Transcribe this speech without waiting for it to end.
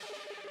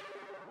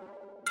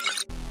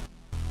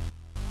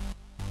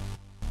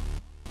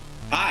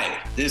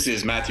This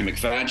is Matthew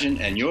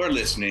MacFadzean, and you're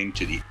listening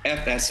to the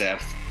FSF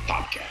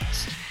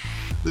Podcast.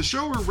 The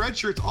show where red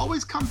shirts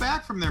always come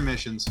back from their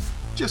missions,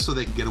 just so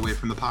they can get away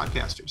from the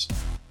podcasters.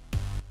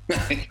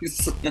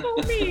 Nice. So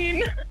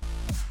mean.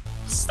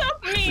 So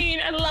mean.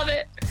 I love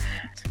it.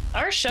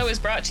 Our show is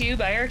brought to you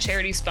by our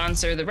charity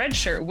sponsor, the Red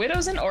Shirt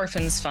Widows and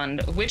Orphans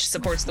Fund, which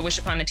supports the Wish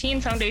Upon a Teen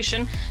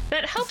Foundation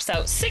that helps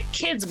out sick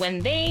kids when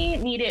they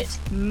need it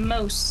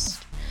most.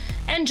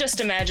 And just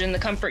imagine the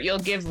comfort you'll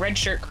give Red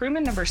Shirt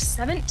crewman number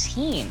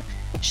 17.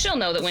 She'll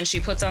know that when she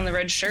puts on the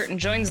red shirt and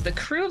joins the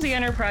crew of the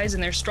Enterprise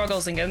in their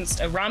struggles against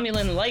a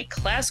Romulan light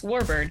class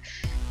warbird,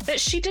 that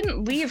she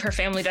didn't leave her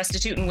family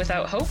destitute and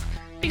without hope,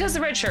 because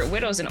the Red Shirt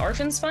Widows and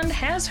Orphans Fund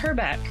has her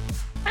back,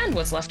 and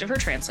what's left of her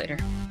translator.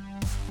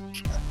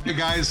 Hey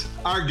guys,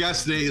 our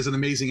guest today is an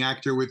amazing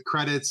actor with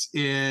credits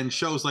in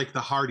shows like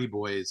The Hardy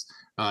Boys,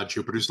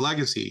 Jupiter's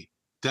Legacy,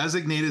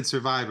 Designated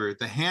Survivor,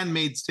 The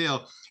Handmaid's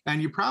Tale, and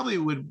you probably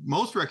would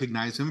most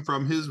recognize him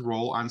from his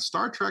role on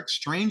Star Trek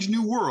Strange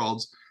New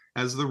Worlds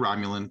as the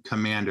Romulan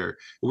commander.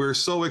 We're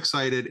so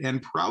excited and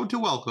proud to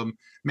welcome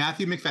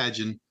Matthew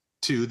MacFadzean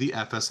to the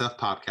FSF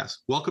Podcast.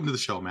 Welcome to the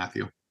show,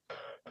 Matthew.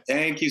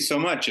 Thank you so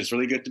much. It's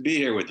really good to be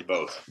here with you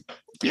both.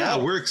 Yeah,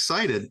 we're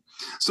excited.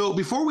 So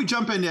before we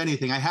jump into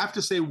anything, I have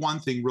to say one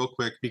thing real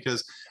quick,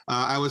 because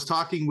I was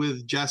talking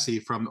with Jesse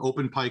from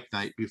Open Pike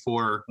Night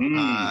before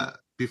all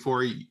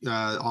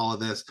of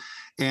this,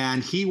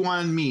 and he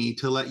wanted me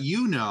to let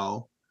you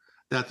know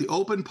that the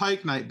Open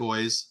Pike Night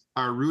boys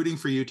are rooting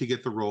for you to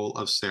get the role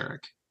of Sarek.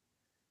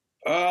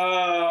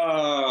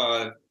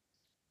 Oh,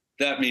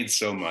 that means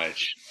so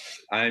much.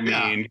 I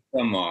mean,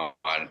 Come on.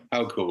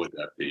 How cool would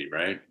that be,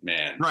 right?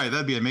 Man. Right,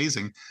 that'd be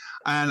amazing.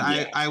 And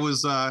yeah. I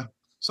was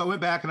so I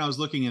went back and I was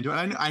looking into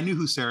it. I knew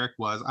who Sarek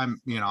was. I'm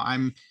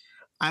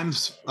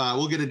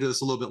we'll get into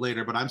this a little bit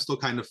later, but I'm still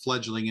kind of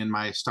fledgling in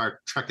my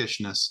Star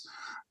Trekishness.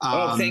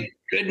 Oh, thank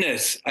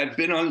goodness. I've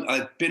been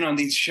on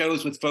these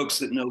shows with folks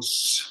that know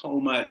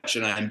so much,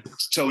 and I'm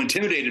so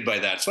intimidated by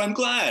that. So I'm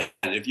glad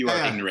if you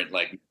are ignorant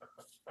like me.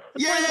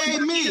 Yay,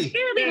 me!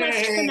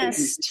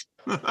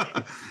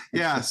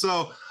 Yeah,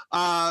 so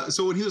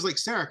when he was like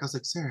Sarek, I was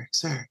like, Sarek.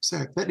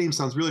 That name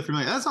sounds really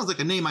familiar. That sounds like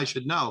a name I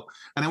should know.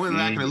 And I went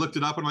back and I looked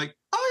it up and I'm like,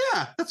 oh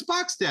yeah, that's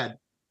Boxstead.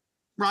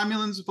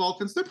 Romulans,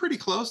 Vulcans, they're pretty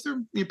close.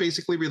 They're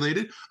basically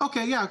related.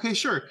 Okay,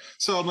 sure.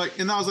 So I'm like,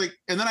 and I was like,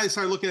 and then I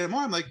started looking at it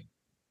more. I'm like,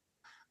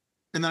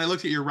 and then I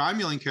looked at your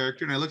Romulan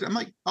character and I'm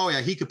like, oh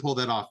yeah, he could pull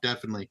that off,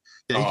 definitely.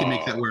 Yeah, he can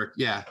make that work.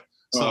 Yeah.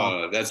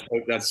 So that's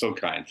so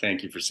kind.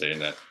 Thank you for saying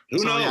that.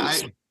 Who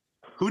knows? Yeah,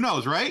 who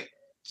knows, right?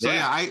 So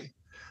yeah.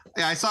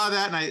 I saw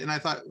that and I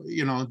thought,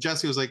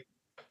 Jesse was like,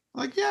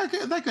 yeah,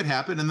 okay, that could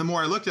happen. And the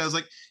more I looked at it, I was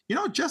like,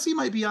 Jesse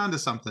might be onto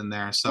something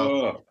there.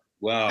 So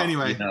wow.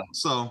 Anyway,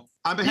 so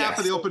on behalf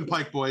of the Open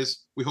Pike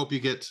boys, we hope you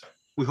get to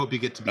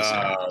be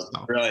Sarek.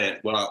 So.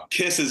 Brilliant. Well,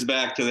 kisses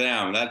back to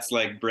them. That's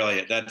like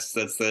brilliant. That's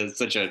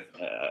such an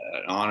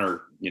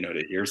honor,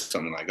 to hear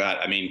something like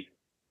that. I mean,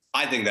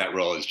 I think that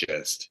role is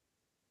just.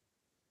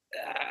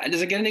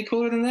 Does it get any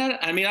cooler than that?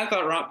 I mean, I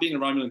thought being a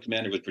Romulan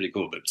commander was pretty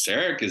cool, but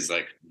Sarek is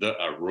like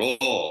a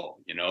role.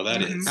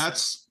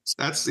 That's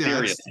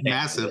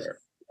massive.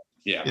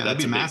 Yeah, that'd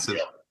be massive.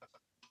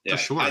 Yeah,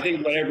 for sure. I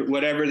think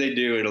whatever they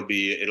do, it'll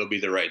be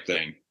the right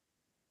thing.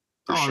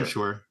 I'm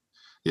sure.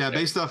 Yeah,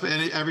 based off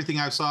everything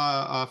I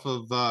saw off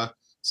of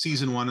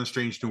season 1 of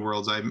Strange New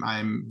Worlds,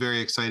 I'm very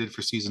excited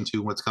for season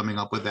 2. What's coming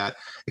up with that?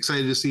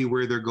 Excited to see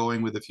where they're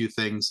going with a few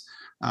things,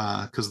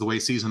 because the way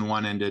season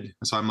 1 ended.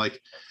 So I'm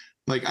like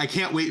I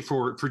can't wait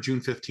for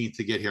June 15th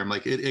to get here. I'm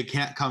like, it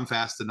can't come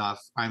fast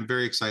enough. I'm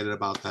very excited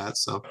about that.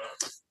 So,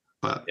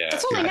 but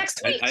it's only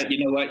next week.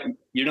 You know what?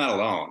 You're not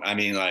alone. I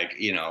mean, I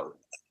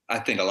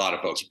think a lot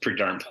of folks are pretty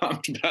darn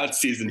pumped about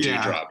season 2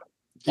 dropping.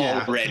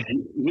 Already.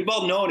 We've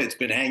all known it's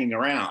been hanging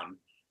around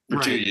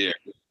for 2 years.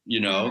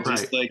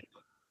 Just like,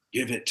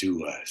 give it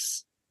to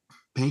us.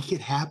 Make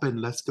it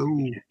happen. Let's go.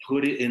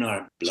 Put it in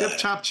our blood. Chip,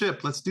 chop,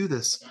 chip. Let's do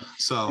this.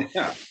 So.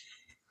 Yeah.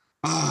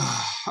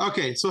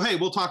 Okay, so hey,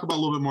 we'll talk about a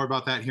little bit more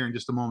about that here in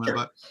just a moment. Sure.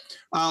 But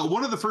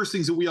one of the first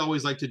things that we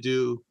always like to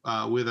do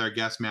with our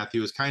guest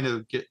Matthew is kind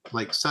of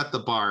set the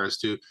bar as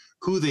to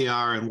who they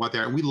are and what they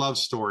are. We love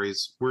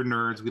stories. We're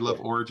nerds. We love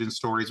origin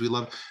stories. We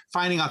love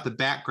finding out the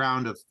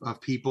background of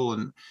people,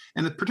 and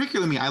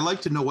particularly me, I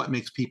like to know what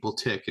makes people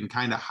tick and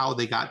kind of how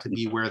they got to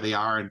be where they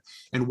are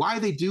and why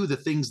they do the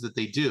things that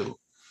they do.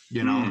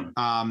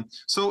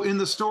 So in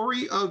the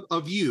story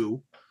of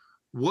you.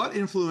 What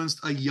influenced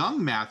a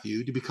young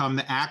Matthew to become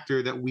the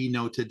actor that we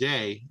know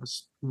today?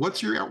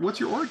 What's your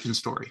origin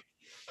story?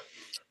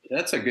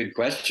 That's a good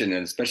question,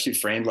 and especially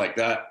framed like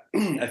that.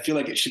 I feel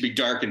like it should be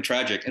dark and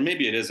tragic, and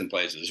maybe it is in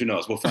places. Who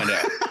knows? We'll find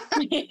out.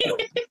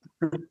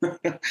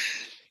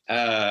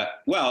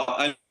 Well,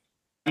 I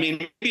mean,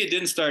 maybe it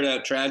didn't start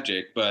out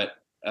tragic, but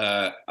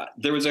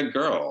there was a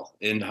girl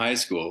in high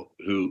school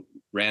who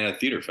ran a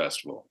theater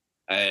festival,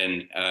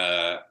 and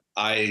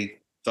I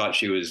thought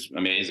she was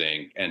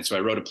amazing. And so I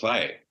wrote a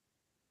play.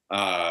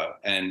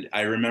 And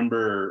I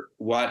remember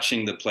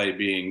watching the play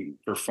being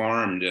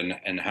performed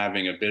and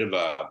having a bit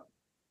of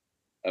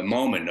a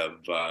moment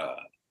of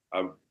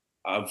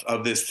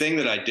this thing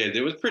that I did.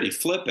 It was pretty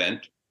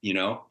flippant,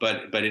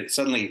 but it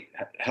suddenly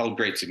held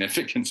great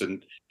significance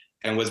and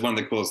was one of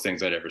the coolest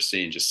things I'd ever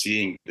seen. Just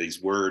seeing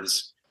these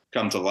words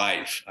come to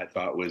life, I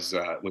thought was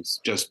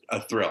just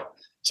a thrill.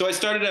 So I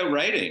started out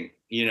writing,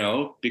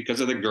 because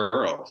of the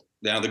girl.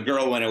 Now the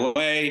girl went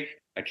away.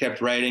 I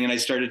kept writing, and I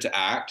started to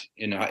act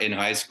in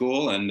high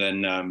school, and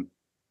then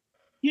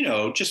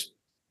just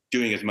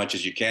doing as much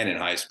as you can in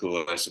high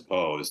school, I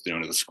suppose,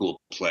 the school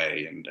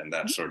play and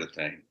that sort of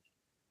thing.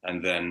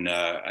 And then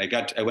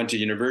I went to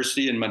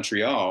university in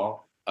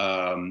Montreal,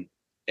 and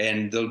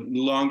the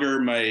longer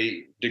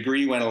my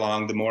degree went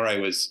along, the more I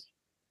was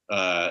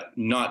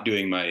not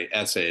doing my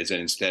essays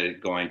and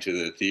instead going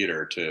to the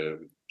theater to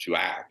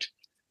act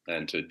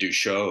and to do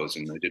shows.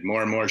 And I did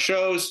more and more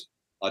shows,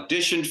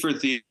 auditioned for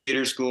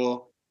theater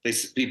school.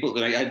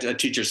 I had a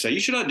teacher say, "You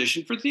should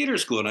audition for theater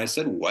school." And I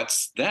said,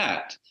 "What's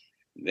that?"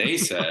 They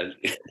said,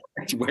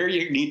 "It's where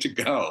you need to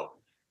go."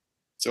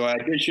 So I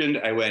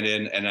auditioned, I went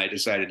in, and I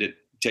decided to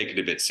take it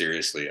a bit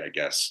seriously, I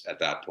guess, at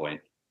that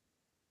point.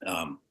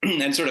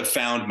 And sort of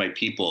found my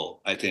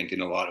people, I think,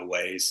 in a lot of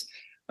ways.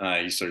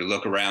 You sort of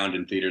look around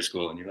in theater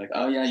school and you're like,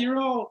 oh yeah,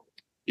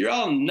 you're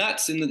all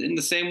nuts in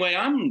the same way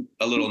I'm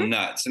a little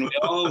nuts. And we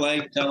all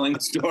like telling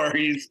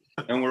stories,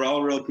 and we're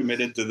all real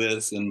committed to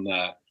this, and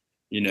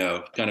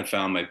kind of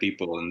found my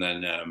people. And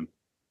then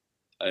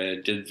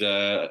I'm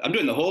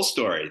doing the whole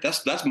story.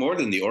 That's more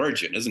than the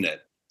origin, isn't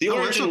it? The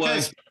origin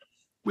was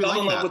fell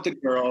in love with the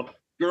girl.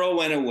 Girl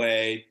went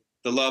away.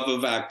 The love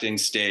of acting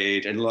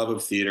stayed, and love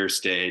of theater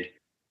stayed,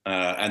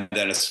 and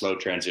then a slow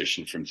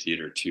transition from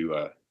theater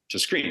to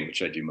screen,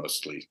 which I do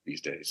mostly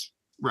these days.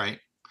 Right.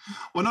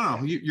 Well,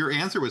 no, your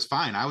answer was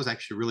fine. I was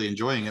actually really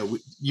enjoying it.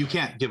 You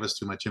can't give us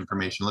too much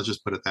information. Let's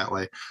just put it that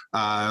way.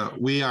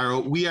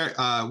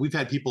 We've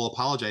had people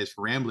apologize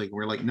for rambling.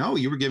 We're like, no,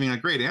 you were giving a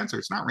great answer.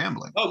 It's not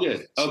rambling. Oh,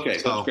 good. Okay,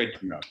 so, that's great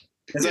to know.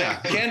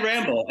 Yeah. I can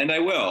ramble, and I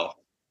will.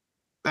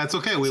 That's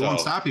okay. We won't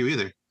stop you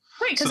either.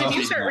 Right, because if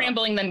you start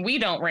rambling, then we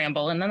don't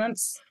ramble, and then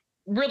that's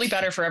really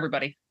better for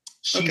everybody.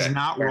 She's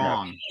not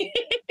wrong.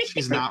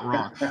 She's not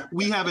wrong.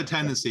 We have a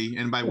tendency,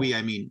 and by we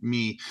I mean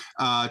me,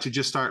 to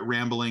just start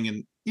rambling,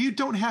 and you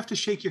don't have to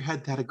shake your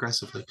head that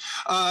aggressively.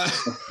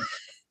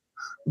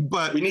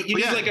 But you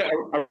need like a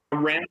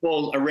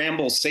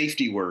ramble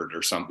safety word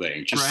or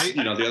something. Just right?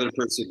 The other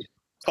person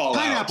call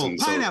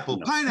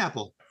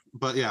pineapple.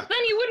 But yeah.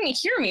 Then you wouldn't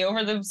hear me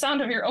over the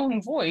sound of your own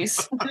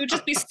voice. You would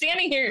just be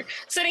sitting here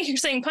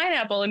saying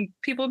pineapple, and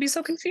people would be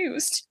so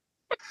confused.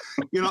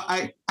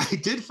 I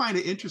did find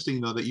it interesting,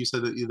 though, that you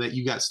said that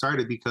you got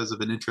started because of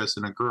an interest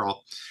in a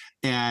girl.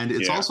 And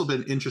it's also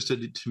been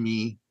interesting to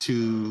me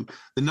to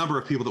the number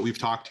of people that we've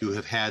talked to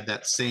have had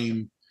that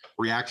same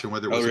reaction,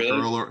 whether it was a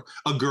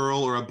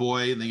girl or a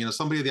boy, and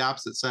somebody of the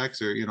opposite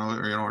sex, or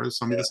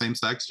somebody of the same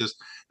sex.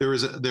 Just there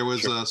was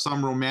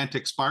some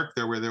romantic spark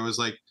there where there was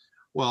like,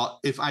 well,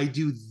 if I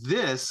do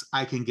this,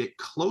 I can get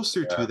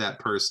closer to that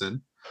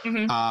person.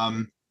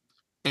 Mm-hmm.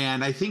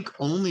 And I think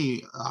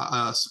only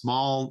a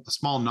small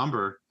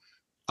number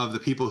of the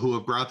people who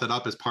have brought that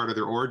up as part of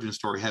their origin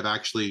story have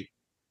actually,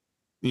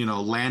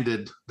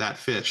 landed that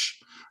fish.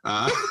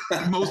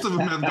 Most of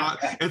them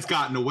have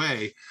gotten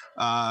away.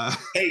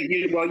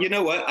 Hey, well, you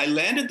know what? I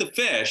landed the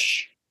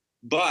fish,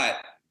 but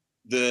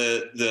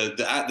the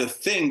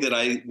thing that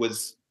I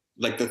was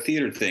like, the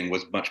theater thing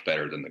was much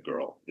better than the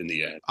girl in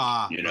the end.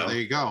 Well, there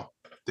you go.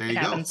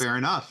 Fair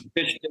enough.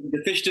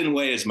 The fish didn't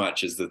weigh as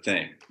much as the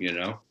thing,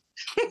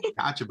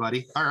 Gotcha,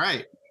 buddy. All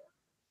right.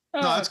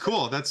 No, that's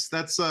cool. That's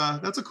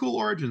a cool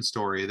origin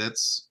story.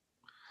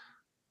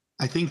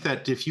 I think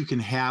that if you can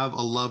have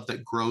a love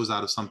that grows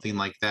out of something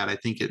like that, I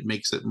think it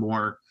makes it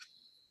more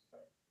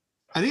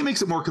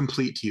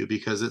complete to you,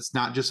 because it's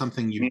not just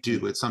something you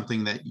do. It's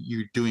something that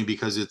you're doing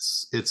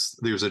because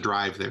there's a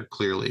drive there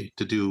clearly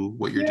to do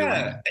what you're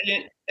doing.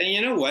 And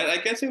you know what? I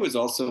guess it was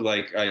also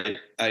like I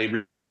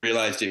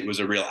realized it was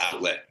a real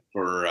outlet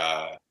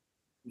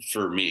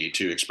for me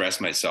to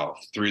express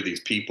myself through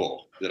these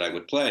people that I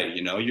would play.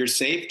 You're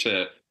safe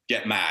to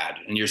get mad,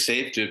 and you're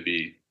safe to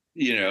be,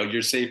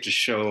 you're safe to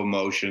show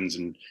emotions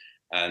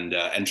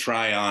and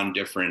try on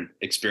different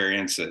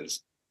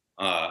experiences.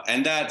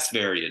 And that's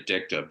very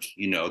addictive,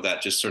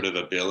 that just sort of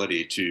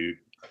ability to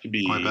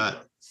be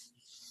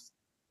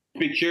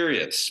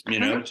curious,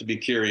 to be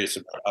curious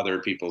about other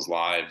people's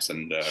lives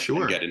and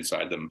get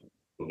inside them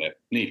a little bit.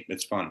 Neat.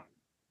 It's fun.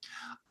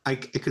 I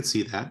could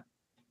see that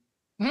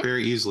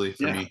very easily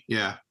for me.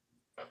 Yeah.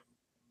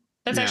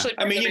 That's actually,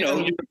 I mean,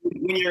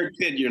 when you're a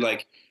kid, you're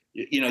like,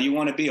 you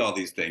want to be all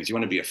these things. You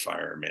want to be a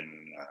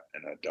fireman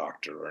and a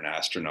doctor or an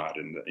astronaut.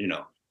 And,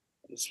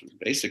 it's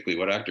basically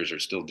what actors are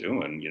still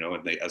doing,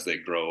 as they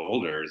grow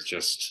older. It's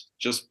just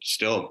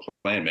still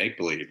playing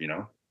make-believe,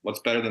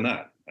 What's better than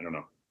that? I don't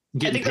know.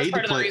 Getting paid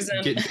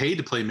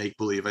to play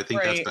make-believe. I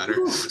think that's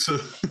better. So.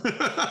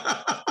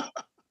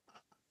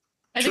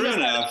 I think that's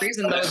part of the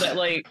reason, though, that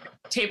like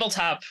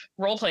tabletop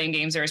role-playing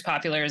games are as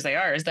popular as they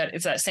are, is that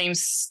it's that same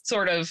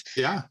sort of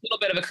little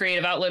bit of a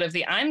creative outlet of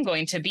I'm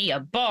going to be a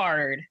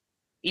bard.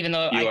 even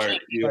though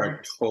You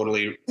are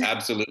totally,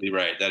 absolutely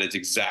right. That is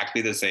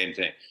exactly the same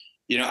thing.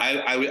 You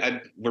know,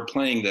 we're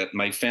playing that.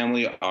 My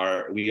family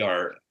we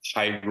are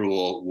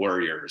Hyrule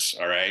warriors.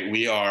 All right.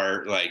 We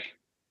are like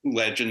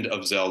Legend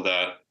of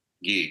Zelda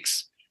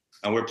geeks.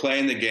 And we're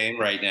playing the game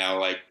right now,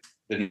 like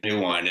the new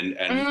one.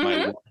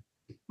 And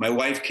my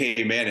wife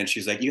came in and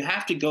she's like, you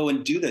have to go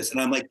and do this. And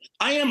I'm like,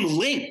 I am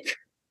Link.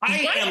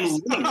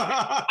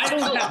 I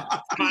don't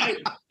have time.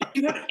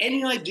 Do you have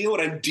any idea what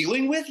I'm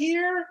dealing with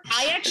here?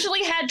 I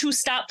actually had to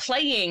stop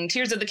playing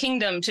Tears of the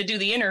Kingdom to do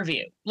the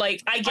interview.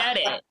 Like, I get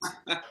it.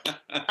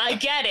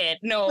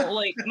 No,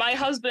 like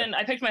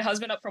I picked my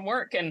husband up from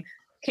work and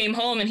came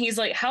home and he's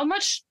like, how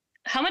much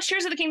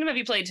Tears of the Kingdom have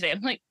you played today?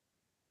 I'm like,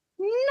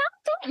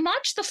 not that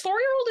much. The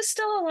 4-year-old is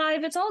still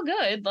alive. It's all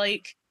good.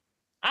 Like,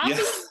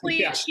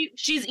 obviously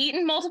she's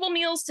eaten multiple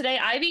meals today.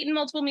 I've eaten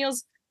multiple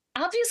meals.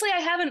 Obviously, I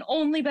haven't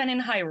only been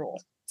in Hyrule.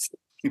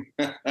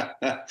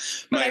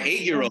 My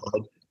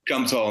 8-year-old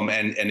comes home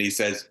and he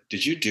says,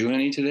 did you do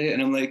any today?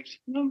 And I'm like,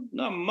 no,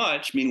 not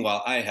much.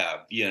 Meanwhile,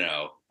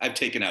 I've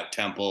taken out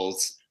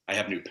temples. I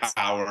have new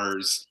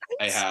powers.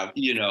 I have,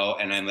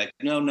 and I'm like,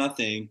 no,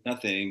 nothing.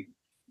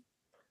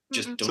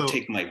 Just don't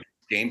take my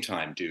game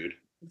time, dude.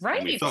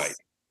 Right. So,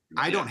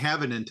 I don't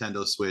have a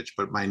Nintendo Switch,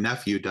 but my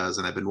nephew does.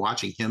 And I've been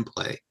watching him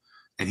play.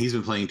 And he's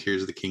been playing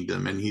Tears of the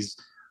Kingdom. And he's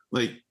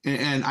like,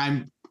 and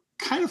I'm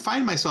kind of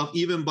find myself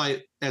even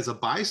as a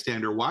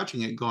bystander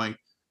watching it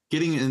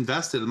getting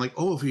invested. I'm like,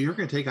 oh, if you're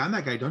going to take on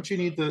that guy, don't you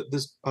need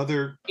this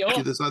other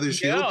shield?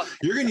 Yeah.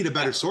 You're going to need a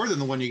better sword than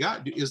the one you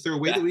got. Is there a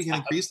way that we can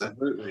increase that?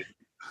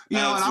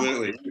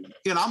 Absolutely.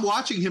 And I'm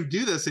watching him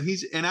do this,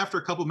 and after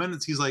a couple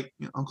minutes, he's like,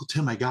 Uncle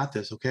Tim, I got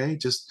this. Okay,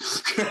 just.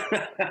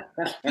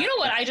 You know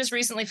what I just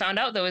recently found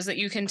out though is that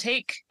you can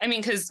take. I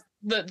mean, because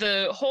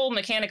the whole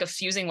mechanic of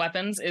fusing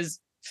weapons is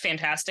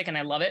fantastic, and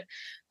I love it.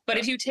 But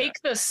if you take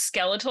the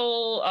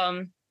skeletal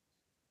arms,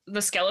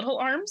 those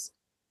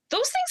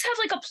things have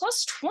like a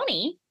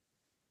 +20.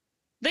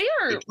 They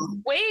are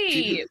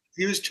way.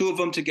 Fuse 2 of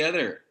them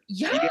together.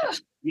 Yeah.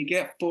 You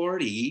get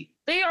 40.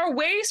 They are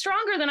way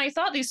stronger than I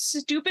thought these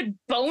stupid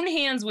bone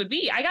hands would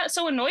be. I got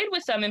so annoyed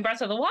with them in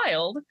Breath of the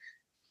Wild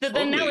that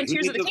then now in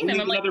Tears of the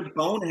Kingdom, I'm like, another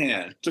bone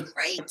hand.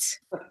 Right.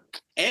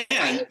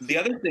 And the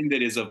other thing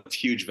that is of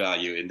huge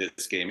value in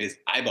this game is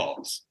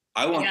eyeballs.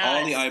 I want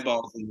all the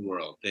eyeballs in the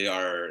world. They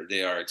are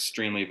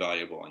extremely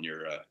valuable on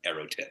your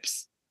arrow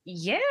tips.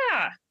 Yeah.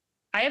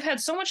 I have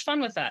had so much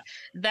fun with that.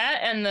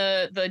 That and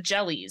the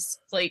jellies.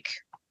 Like,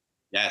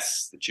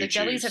 yes, the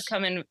jellies have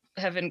come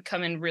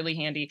in really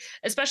handy.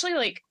 Especially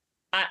like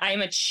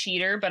I'm a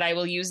cheater, but I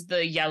will use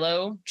the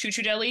yellow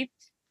choo-choo jelly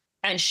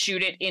and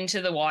shoot it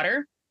into the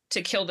water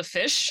to kill the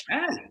fish.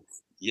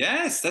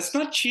 Yes, that's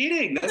not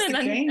cheating. That's the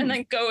game. And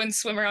then go and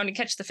swim around and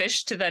catch the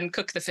fish to then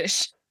cook the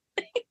fish.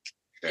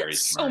 Very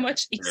smart. So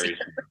much easier.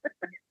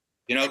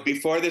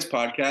 Before this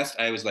podcast,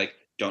 I was like,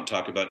 don't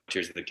talk about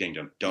Tears of the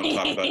Kingdom. Don't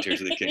talk about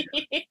Tears of the Kingdom.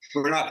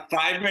 We're not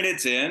 5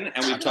 minutes in,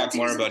 and we've talked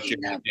more about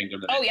Tears of the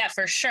Kingdom. Oh, yeah,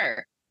 for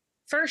sure.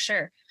 For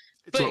sure.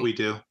 It's what we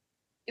do.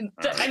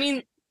 I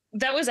mean,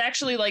 that was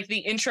actually like the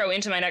intro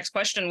into my next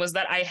question was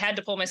that I had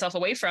to pull myself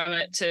away from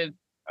it to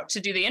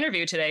do the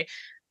interview today.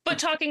 But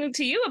talking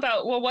to you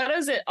about, well, what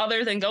is it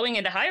other than going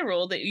into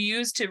Hyrule that you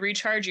use to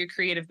recharge your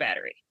creative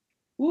battery?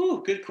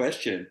 Ooh, good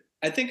question.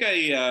 I think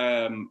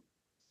I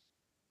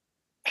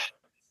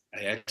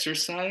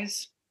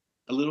exercise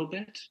a little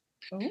bit.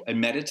 Mm-hmm. I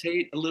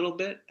meditate a little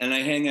bit, and I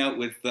hang out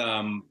with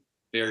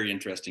very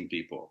interesting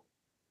people.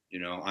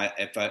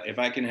 If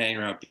I can hang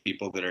around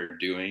people that are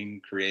doing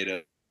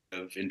creative,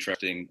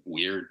 interesting,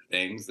 weird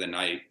things, then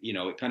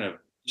it kind of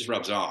just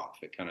rubs off.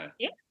 It kind of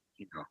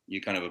you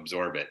kind of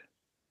absorb it.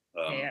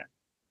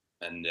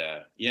 And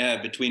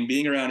between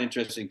being around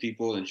interesting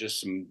people and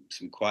just some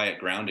quiet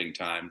grounding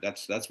time,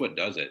 that's what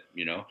does it.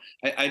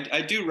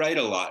 I do write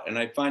a lot, and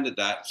I find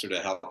that sort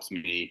of helps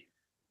me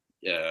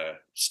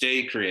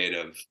stay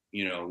creative.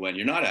 When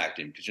you're not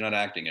acting, because you're not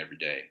acting every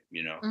day.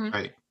 Mm-hmm.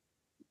 Right.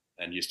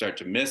 And you start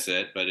to miss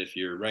it, but if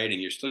you're writing,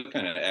 you're still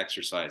kind of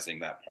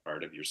exercising that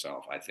part of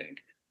yourself, I think.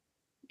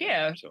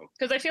 Yeah.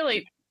 Because I feel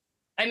like,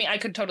 I mean, I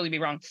could totally be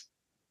wrong.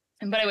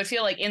 But I would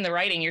feel like in the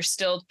writing, you're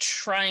still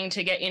trying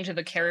to get into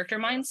the character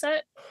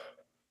mindset.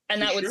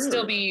 And that would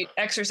still be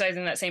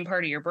exercising that same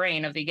part of your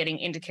brain of the getting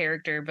into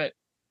character, but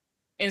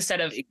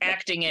instead of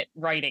acting it,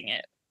 writing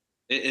it.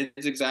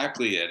 It's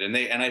exactly it.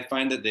 And I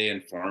find that they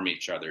inform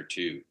each other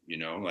too.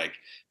 Like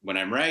when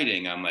I'm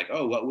writing, I'm like,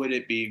 oh, what would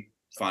it be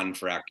fun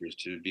for actors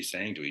to be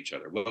saying to each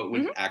other? What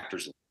would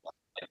actors like?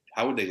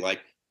 How would they like?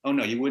 Oh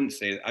no, you wouldn't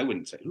say. I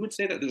wouldn't say. Who would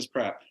say that this is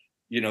crap?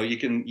 You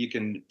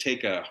can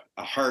take a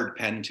hard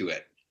pen to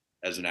it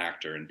as an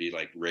actor and be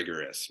like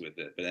rigorous with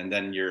it. But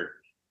then you're,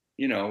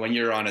 when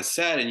you're on a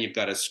set and you've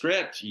got a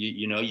script,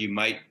 you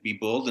might be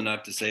bold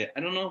enough to say, I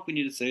don't know if we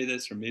need to say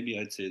this, or maybe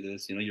I'd say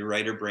this. Your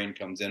writer brain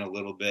comes in a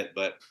little bit,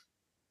 but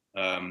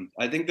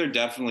I think they're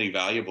definitely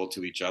valuable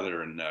to each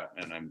other, and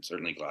I'm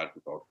certainly glad for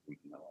both of them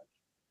in my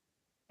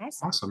life.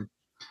 Awesome.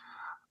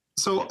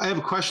 So I have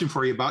a question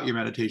for you about your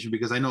meditation,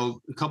 because I know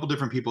a couple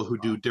different people who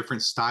do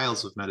different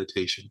styles of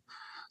meditation.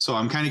 So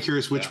I'm kind of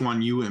curious which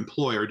one you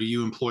employ, or do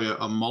you employ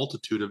a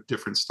multitude of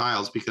different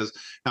styles? Because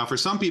now for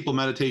some people,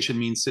 meditation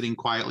means sitting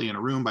quietly in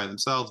a room by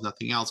themselves,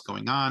 nothing else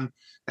going on,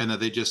 and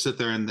that they just sit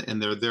there and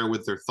they're there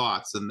with their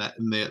thoughts, and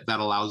that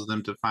allows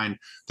them to find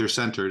their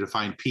center, to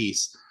find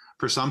peace.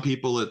 For some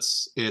people,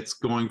 it's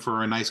going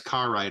for a nice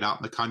car ride out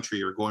in the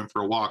country, or going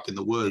for a walk in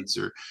the woods.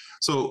 Or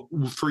so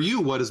for you,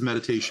 what does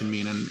meditation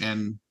mean,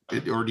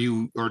 or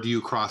do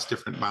you cross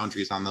different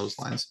boundaries on those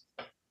lines?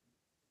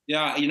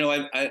 Yeah,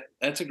 I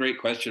that's a great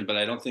question, but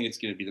I don't think it's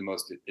going to be the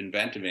most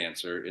inventive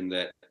answer. In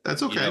that,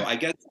 That's okay. I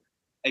guess,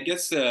 I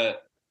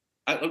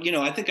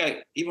think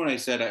even when I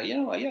said,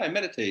 I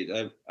meditate,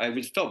 I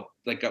was felt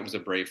like that was a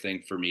brave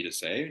thing for me to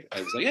say.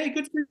 I was like, hey,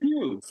 good for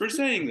you for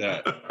saying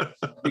that,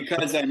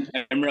 because I'm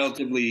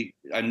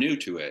new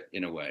to it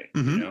in a way.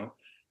 Mm-hmm.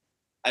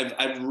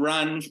 I've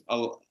run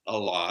a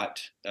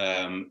lot,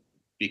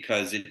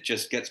 because it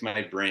just gets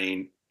my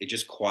brain. It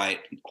just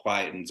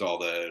quietens all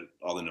the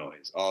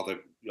noise, all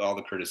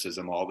the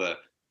criticism, all the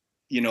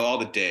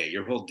day,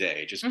 your whole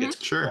day just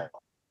gets Sure.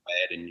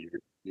 quiet, and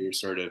you're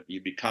sort of, you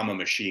become a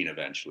machine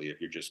eventually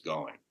if you're just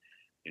going,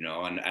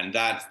 and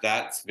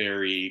that's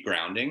very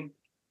grounding,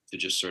 to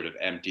just sort of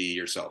empty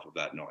yourself of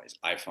that noise,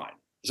 I find.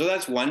 So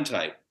that's one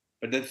type.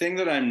 But the thing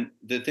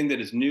that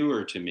is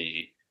newer to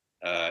me,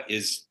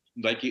 is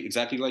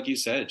exactly like you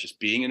said, just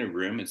being in a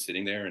room and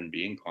sitting there and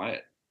being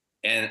quiet.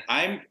 And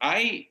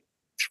I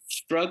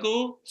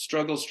struggle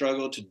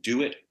to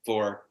do it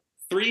for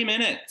 3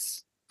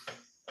 minutes.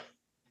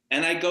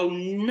 And I go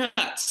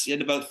nuts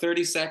in about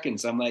 30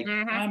 seconds. I'm like,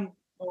 I'm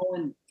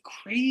going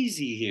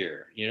crazy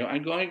here.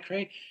 I'm going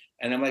crazy.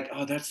 And I'm like,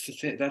 oh, that's the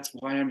thing. That's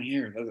why I'm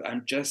here.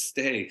 I'm just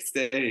stay.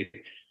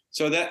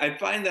 So that I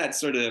find that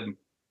sort of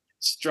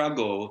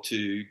struggle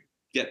to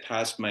get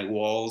past my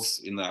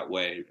walls in that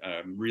way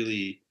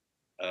really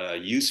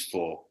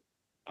useful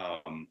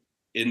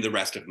in the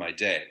rest of my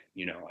day.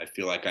 I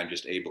feel like I'm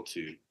just able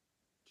to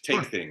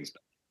take things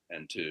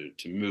and to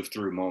move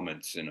through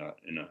moments in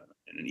an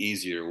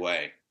easier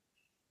way,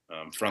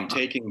 from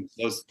taking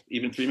those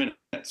even 3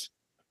 minutes.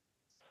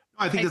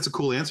 I think that's a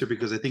cool answer,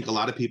 because I think a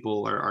lot of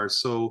people are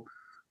so,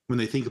 when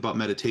they think about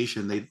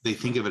meditation, they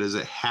think of it as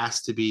it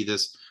has to be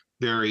this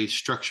very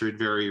structured,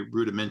 very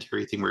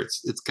rudimentary thing where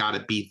it's got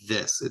to be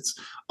this. It's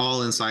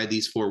all inside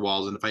these four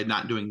walls, and if I'm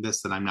not doing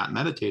this, then I'm not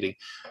meditating.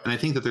 And I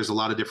think that there's a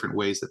lot of different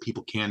ways that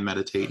people can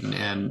meditate,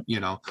 and you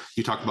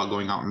talk about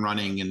going out and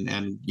running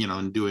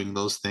and doing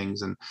those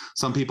things. And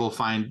some people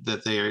find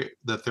that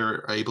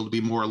they're able to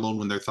be more alone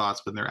with their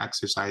thoughts when they're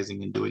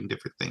exercising and doing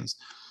different things.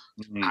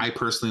 Mm-hmm. I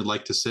personally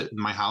like to sit in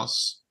my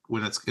house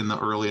when it's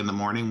early in the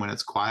morning, when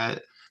it's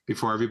quiet,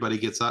 before everybody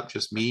gets up,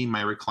 just me,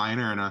 my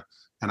recliner,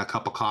 and a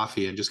cup of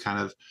coffee, and just kind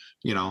of,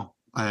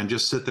 and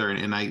just sit there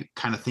and I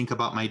kind of think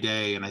about my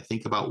day, and I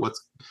think about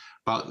what's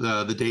about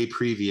the day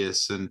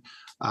previous. And,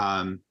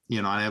 and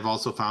I've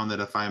also found that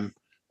if I'm,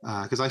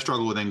 cause I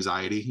struggle with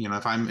anxiety,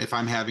 if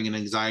I'm having an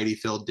anxiety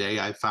filled day,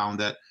 I found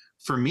that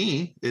for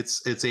me,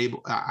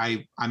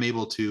 I'm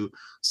able to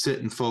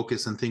sit and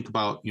focus and think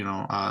about,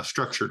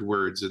 structured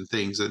words and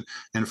things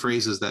and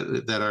phrases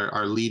that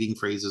are leading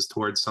phrases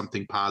towards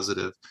something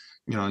positive,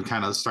 and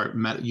kind of start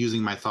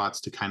using my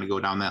thoughts to kind of go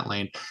down that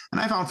lane. And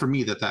I found for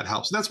me that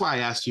helps. That's why I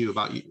asked you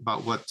about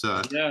what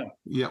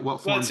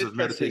what forms of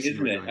meditation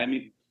you're doing. I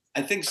mean,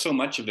 I think so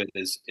much of it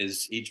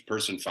is each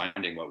person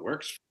finding what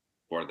works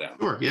for them.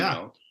 Sure,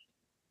 yeah.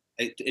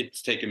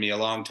 It's taken me a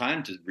long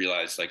time to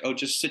realize, like, oh,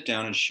 just sit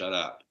down and shut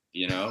up.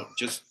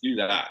 Just do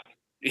that,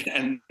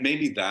 and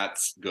maybe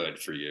that's good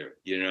for you.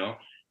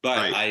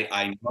 But right.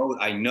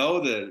 I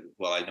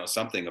know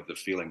something of the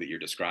feeling that you're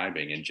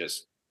describing, and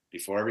just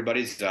before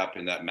everybody's up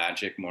in that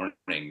magic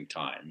morning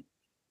time,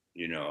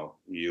 you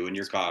and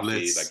your coffee,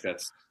 bliss. Like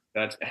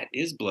that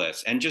is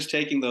bliss. And just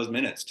taking those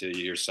minutes to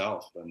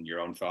yourself and your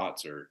own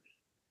thoughts are,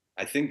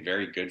 I think,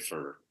 very good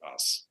for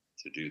us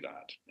to do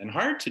that, and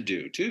hard to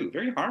do too.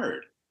 Very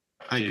hard.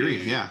 I agree.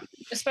 Yeah.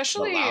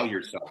 Especially allow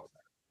yourself.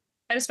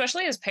 And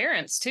especially as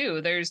parents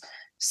too, there's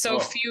so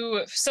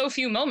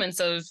few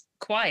moments of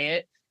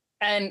quiet.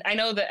 And I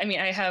know that,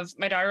 I have,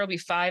 my daughter will be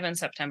 5 in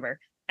September.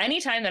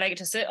 Anytime that I get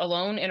to sit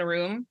alone in a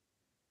room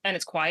and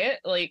it's quiet,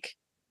 like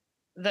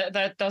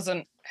that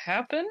doesn't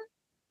happen.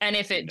 And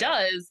if it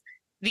does,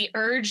 the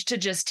urge to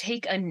just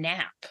take a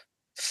nap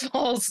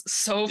falls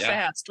so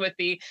fast with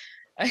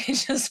I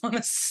just want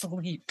to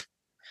sleep.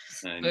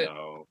 I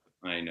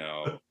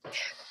know.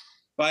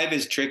 5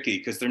 is tricky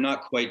because they're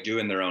not quite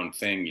doing their own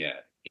thing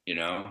yet.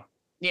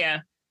 Yeah.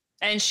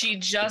 And she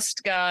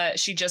just got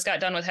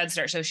done with Head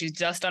Start, so she's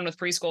just done with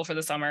preschool for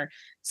the summer.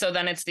 So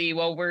then it's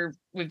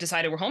we've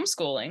decided we're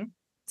homeschooling.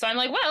 So I'm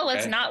like, well,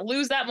 let's not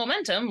lose that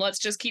momentum. Let's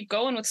just keep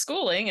going with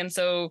schooling. And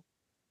so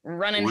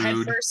running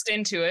headfirst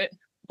into it.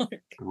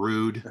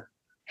 Rude.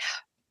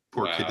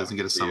 Poor kid doesn't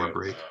get a summer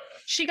break.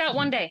 She got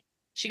one day.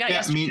 She got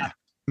yesterday.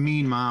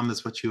 Mean mom,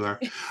 that's what you are.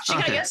 She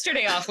got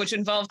yesterday off, which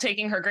involved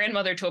taking her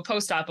grandmother to a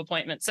post-op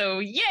appointment. So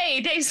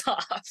yay, days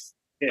off.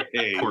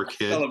 Hey, Poor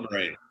kid.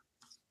 celebrate.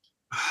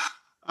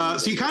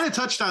 So you kind of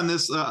touched on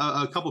this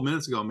a couple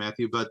minutes ago,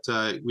 Matthew, but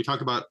we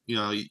talked about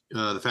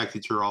the fact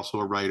that you're also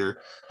a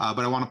writer. But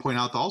I want to point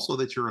out also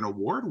that you're an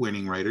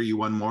award-winning writer. You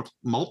won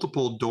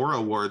multiple Dora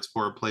Awards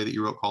for a play that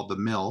you wrote called The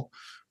Mill,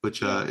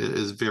 which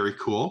is very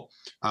cool.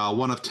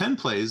 One of 10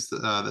 plays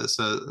that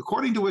says,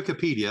 according to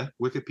Wikipedia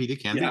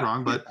can be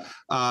wrong, but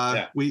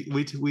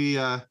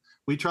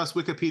we trust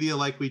Wikipedia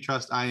like we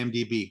trust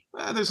IMDb.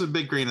 There's a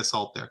big grain of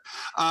salt there.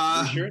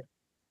 Sure.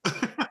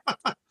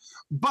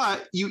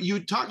 But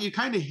you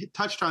kind of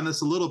touched on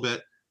this a little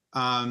bit,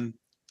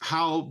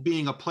 how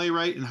being a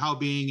playwright and how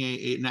being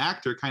an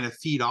actor kind of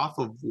feed off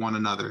of one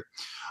another.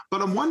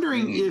 But I'm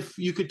wondering if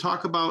you could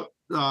talk about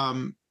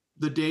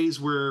the days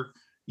where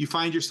you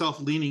find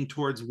yourself leaning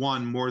towards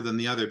one more than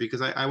the other,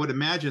 because I would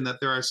imagine that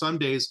there are some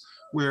days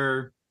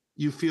where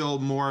you feel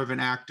more of an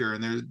actor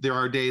and there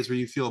are days where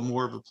you feel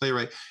more of a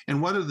playwright. And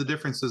what are the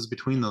differences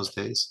between those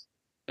days?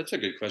 That's a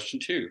good question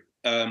too.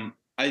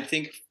 I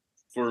think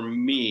for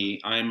me,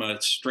 I'm a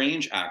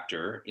strange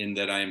actor in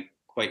that I'm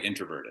quite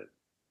introverted.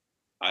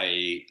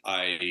 I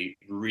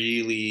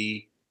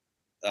really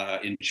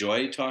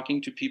enjoy talking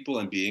to people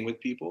and being with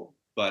people,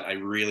 but I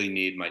really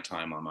need my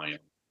time on my own.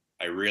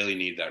 I really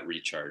need that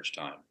recharge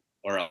time,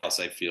 or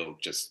else I feel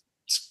just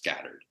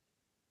scattered.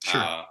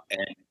 Sure.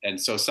 And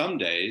so some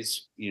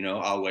days,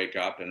 I'll wake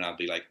up and I'll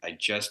be like, I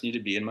just need to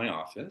be in my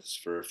office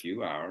for a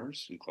few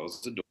hours and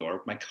close the door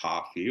with my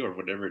coffee or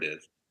whatever it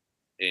is.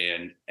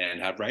 And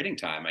have writing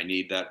time. I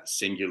need that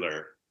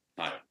singular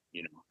time.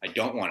 I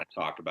don't want to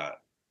talk about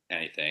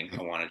anything.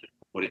 I want to just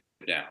put it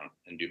down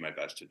and do my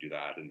best to do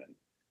that. And then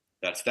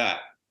that's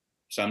that.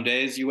 Some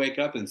days you wake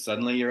up and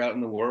suddenly you're out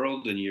in the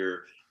world and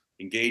you're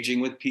engaging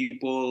with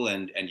people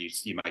and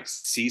you might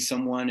see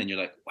someone and you're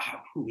like,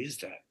 wow, who is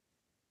that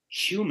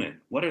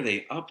human? What are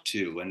they up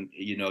to? And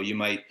you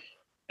might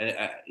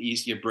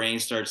your brain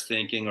starts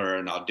thinking, or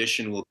an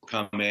audition will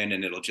come in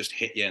and it'll just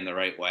hit you in the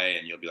right way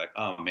and you'll be like,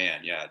 oh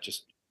man, yeah,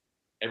 just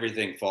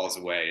everything falls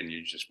away and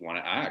you just want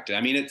to act. I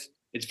mean,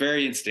 it's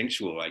very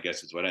instinctual, I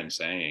guess is what I'm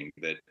saying,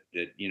 that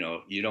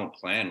you don't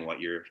plan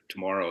what your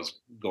tomorrow's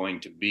going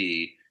to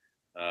be,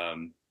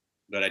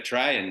 but I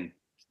try and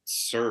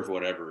serve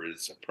whatever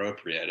is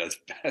appropriate as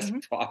best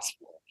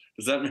possible.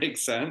 Does that make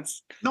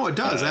sense? No, it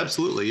does.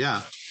 Absolutely.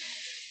 Yeah.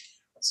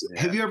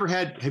 Yeah. Have you ever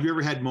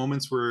had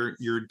moments where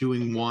you're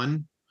doing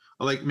one,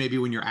 like maybe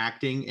when you're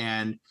acting,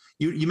 and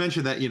you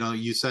mentioned that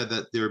you said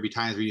that there would be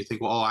times where you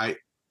think, well, I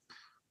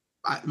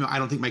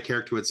don't think my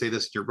character would say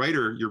this. Your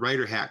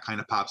writer hat kind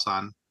of pops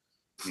on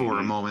for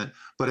a moment.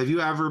 But have you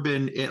ever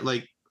been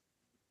like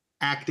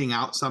acting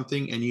out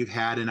something and you've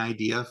had an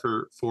idea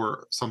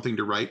for something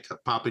to write to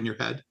pop in your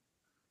head?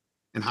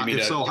 And how?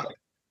 If so,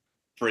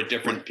 for a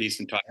different piece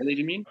entirely,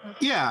 do you mean?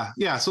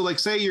 Yeah. So like,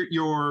 say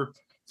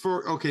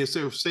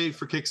so say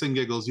for kicks and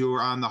giggles, you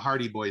were on the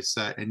Hardy Boys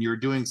set and you're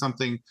doing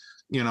something,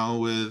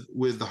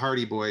 with the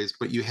Hardy Boys,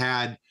 but you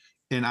had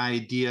an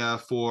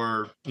idea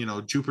for,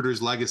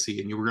 Jupiter's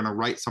Legacy and you were going to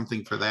write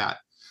something for that.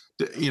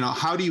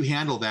 How do you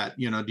handle that?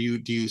 Do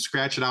you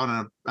scratch it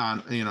out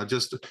on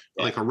just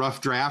like a rough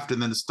draft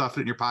and then stuff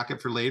it in your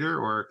pocket for later?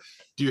 Or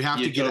do you have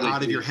to get it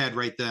out of your head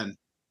right then?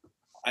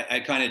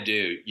 I kind of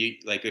do. You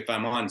like, if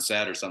I'm on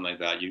set or something like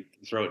that, you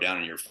throw it down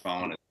on your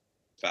phone as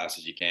fast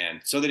as you can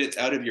so that it's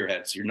out of your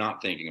head. So you're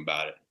not thinking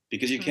about it,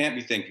 because you can't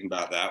be thinking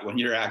about that when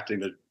you're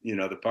acting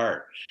the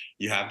part.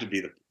 You have to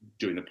be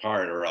doing the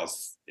part, or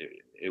else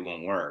it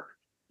won't work.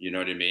 You know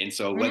what I mean?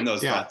 So when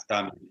those thoughts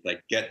come,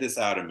 like, get this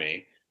out of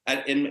me.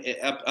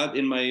 Up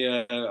in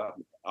my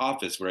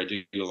office where I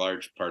do a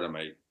large part of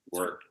my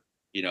work,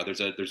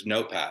 there's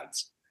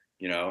notepads,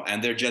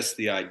 and they're just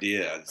the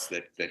ideas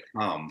that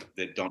come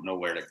that don't know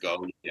where to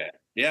go yet.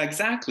 Yeah,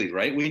 exactly.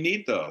 Right. We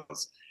need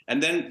those.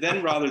 And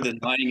then rather than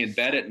lying in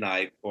bed at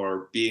night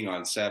or being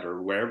on set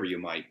or wherever you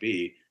might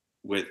be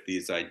with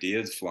these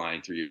ideas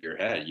flying through your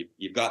head,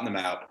 you've gotten them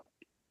out.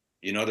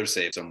 They're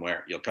safe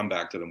somewhere. You'll come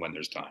back to them when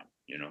there's time.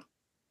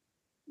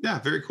 Yeah,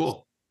 very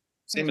cool.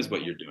 Same as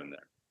what you're doing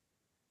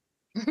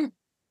there.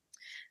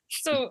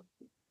 So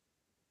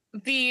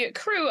the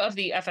crew of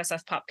the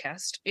FSF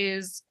Popcast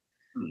is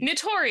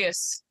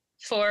notorious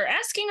for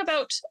asking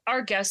about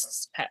our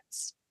guests'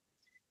 pets,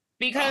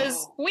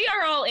 because we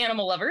are all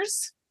animal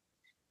lovers.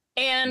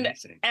 And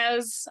amazing.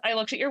 As I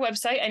looked at your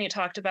website and you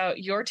talked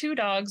about your two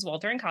dogs,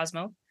 Walter and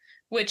Cosmo,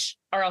 which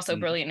are also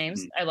brilliant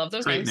names. I love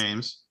those Great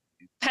names.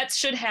 Pets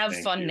should have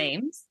fun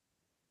names.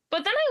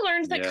 But then I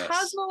learned that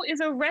Cosmo is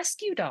a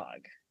rescue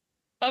dog,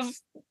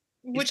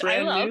 which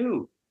I love.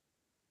 New.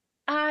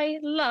 I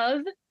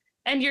love.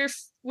 And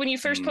when you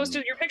first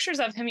posted your pictures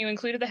of him, you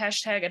included the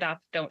hashtag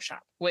Adopt Don't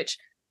Shop, which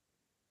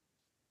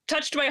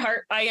touched my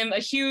heart. I am a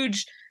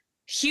huge,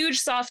 huge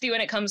softie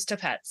when it comes to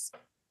pets.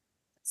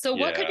 So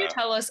what could you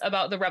tell us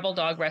about the Rebel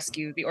Dog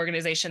Rescue, the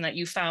organization that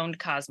you found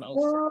Cosmo?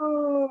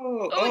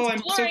 Whoa! I'm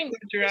so glad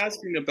you're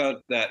asking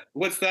about that.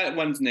 What's that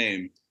one's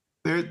name?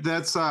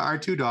 That's our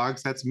two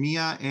dogs. That's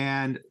Mia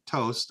and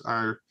Toast.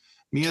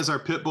 Mia's our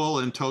pit bull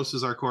and Toast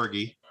is our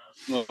corgi.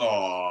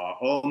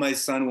 Oh, my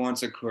son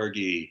wants a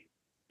corgi.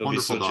 He'll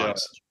Wonderful be so dogs.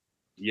 jealous.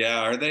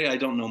 Yeah, are they? I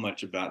don't know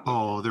much about them.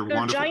 Oh, they're They're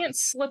wonderful. giant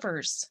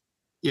slippers.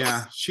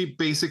 Yeah, she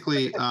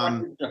basically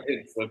Giant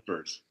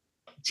slippers.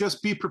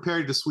 just be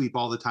prepared to sweep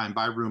all the time.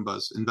 Buy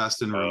Roombas,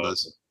 invest in Oh,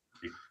 Roombas.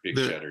 big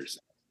They're- cheddars.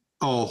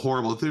 Oh,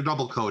 horrible! They're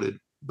double coated,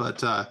 but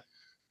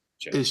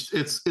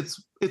Cheddars.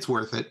 it's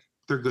worth it.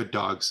 They're good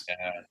dogs.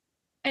 Yeah.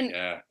 And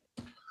Yeah.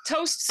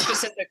 Toast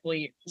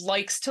specifically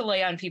likes to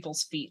lay on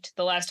people's feet.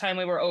 The last time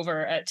we were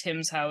over at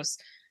Tim's house,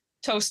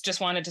 Toast just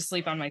wanted to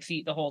sleep on my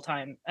feet the whole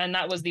time, and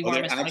that was the Oh, they're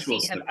warmest my actual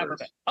feet have ever slippers.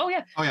 been. Oh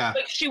yeah, Oh yeah,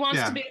 like she wants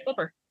Yeah. to be a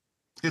flipper.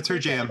 it's her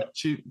jam.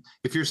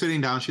 If you're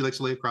sitting down, she likes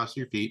to lay across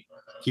your feet,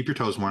 keep your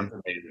toes warm.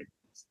 That's amazing.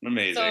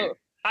 Amazing. So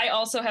I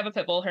also have a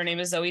pit bull. Her name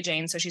is Zoe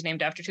Jane, so she's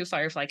named after 2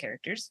 Firefly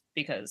characters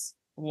because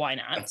why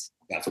not?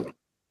 That's what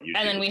you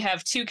And do. then we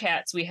have 2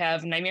 cats. We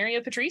have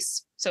Nymeria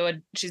Patrice, so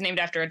she's named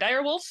after a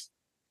dire wolf,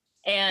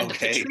 and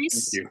Okay,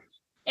 Patrice thank you.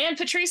 and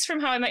Patrice from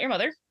How I Met Your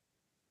Mother.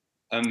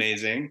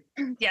 Amazing.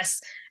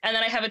 Yes. And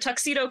then I have a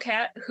tuxedo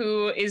cat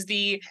who is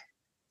the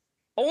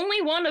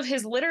only one of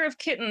his litter of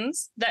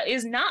kittens that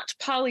is not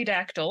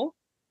polydactyl.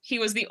 He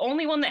was the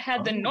only one that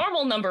had the Oh.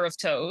 normal number of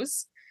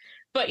toes,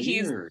 but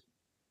Weird.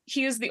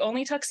 he is the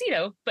only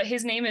tuxedo, but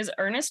his name is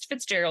Ernest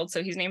Fitzgerald,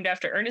 so he's named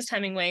after Ernest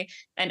Hemingway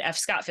and F.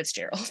 Scott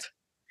Fitzgerald.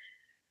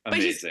 But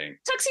he's Amazing.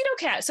 tuxedo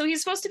cat, so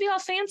he's supposed to be all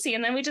fancy,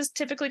 and then we just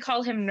typically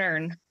call him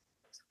Nern.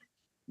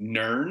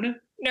 Nern?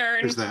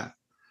 Nern. There's that.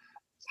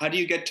 How do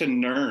you get to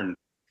Nern?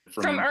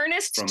 From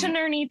Ernest to from-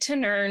 Nerny to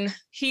Nern.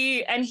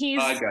 He's I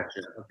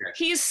gotcha. Okay.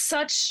 he's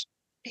such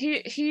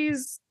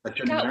he's Such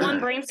a got nerd. one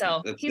brain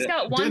cell. That's He's it.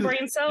 got one Didn't-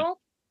 brain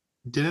cell.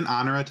 Didn't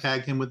Honora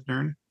tag him with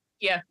Nern?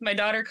 Yeah, my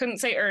daughter couldn't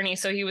say Ernie,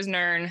 so he was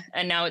Nern,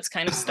 and now it's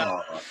kind of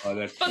stuck.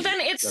 That's But cute. then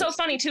it's so That's-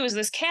 funny too, is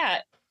this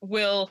cat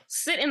will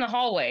sit in the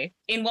hallway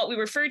in what we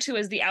refer to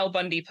as the Al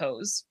Bundy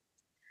pose,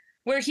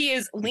 where he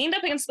is leaned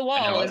up against the know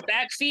wall, it. his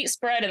back feet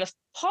spread, and the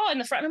paw in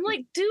the front. And I'm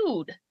like,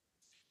 dude,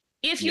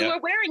 if you Yeah. were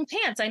wearing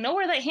pants, I know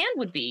where that hand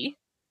would be.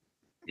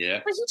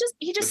 Yeah. But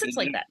he just But sits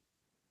then- like that.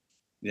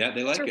 Yeah,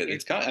 they like It's it. weird.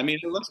 It's kind. I mean,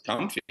 it looks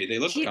comfy. They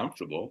look He-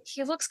 comfortable.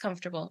 He looks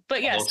comfortable.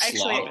 But yes,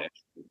 Although actually.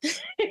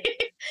 Slavic.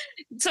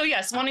 So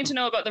yes, wanting to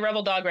know about the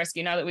Rebel Dog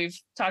Rescue now that we've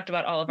talked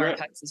about all of our Right.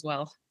 pets as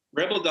well.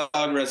 Rebel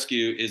Dog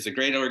Rescue is a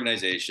great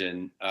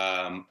organization.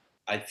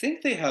 I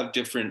think they have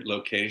different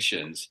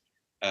locations.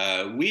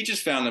 We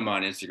just found them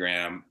on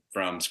Instagram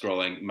from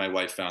scrolling. My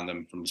wife found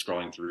them from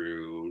scrolling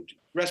through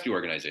rescue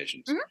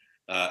organizations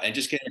Mhm. and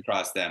just came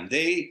across them.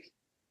 They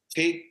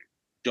take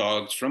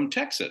dogs from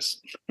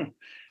Texas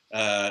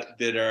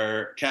that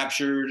are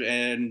captured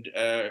and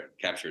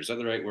captured. Is that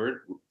the right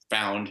word?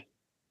 Found.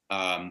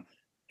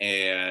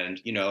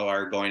 And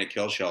are going to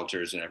kill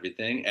shelters and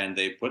everything, and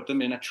they put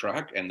them in a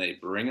truck and they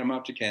bring them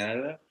up to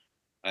Canada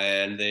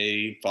and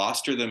they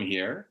foster them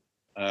here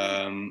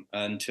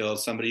until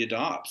somebody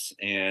adopts.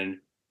 And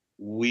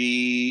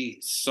we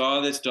saw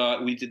this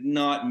dog. We did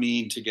not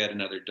mean to get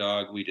another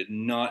dog. We did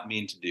not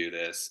mean to do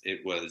this.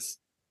 It was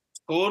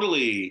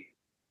totally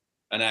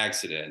an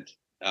accident.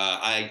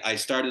 I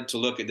started to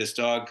look at this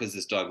dog because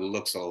this dog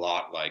looks a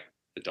lot like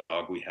the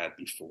dog we had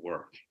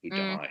before who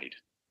died.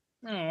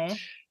 Oh.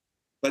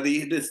 But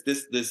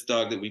this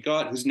dog that we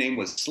got, whose name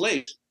was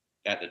Slate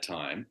at the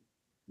time,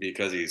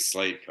 because he's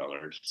slate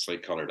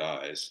colored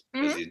eyes,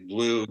 because he's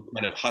blue,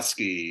 kind of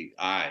husky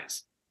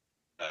eyes.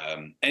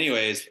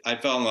 Anyways, I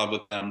fell in love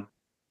with them.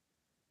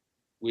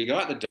 We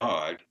got the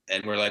dog,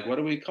 and we're like, what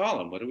do we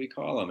call him? What do we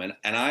call him?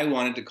 And I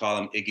wanted to call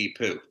him Iggy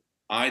Poop.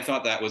 I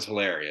thought that was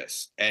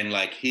hilarious. And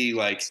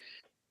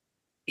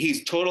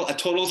he's a total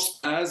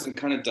spaz and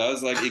kind of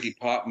does like Iggy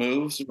Pop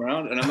moves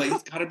around. And I'm like,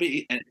 it's gotta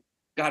be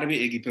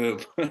Iggy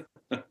Poop.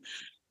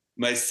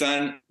 My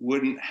son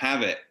wouldn't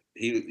have it.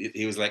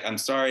 He was like, I'm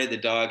sorry, the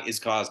dog is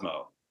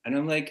Cosmo. And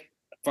I'm like,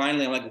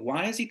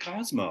 why is he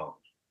Cosmo?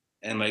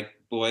 And my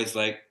boy's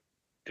like,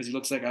 because he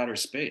looks like outer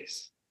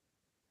space.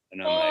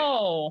 And I'm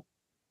like,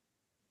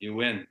 you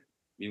win.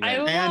 I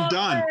love And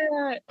done.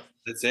 it.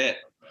 That's it.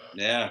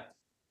 Yeah.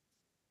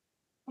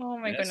 Oh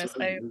my Yeah, goodness,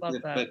 so I love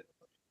that.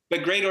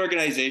 But great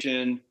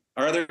organization.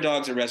 Our other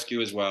dogs are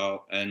rescue as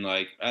well, and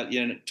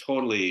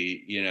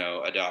totally,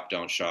 adopt,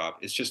 don't shop.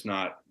 It's just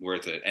not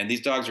worth it. And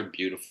these dogs are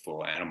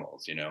beautiful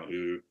animals,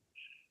 who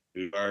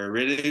are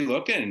really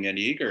looking and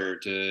eager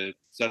to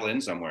settle in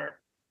somewhere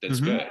that's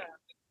Mhm. good.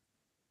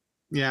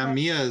 Yeah,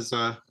 Mia is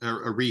a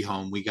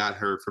rehome. We got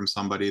her from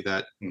somebody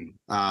that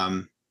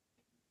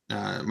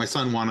my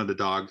son wanted a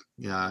dog.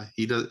 Yeah,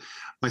 he does.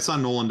 My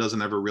son Nolan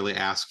doesn't ever really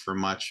ask for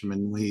much. I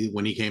mean,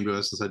 when he came to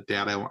us and said,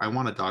 "Dad, I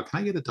want a dog. Can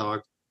I get a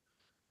dog?"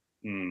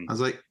 Mm. I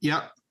was like,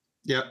 "Yep,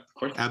 Of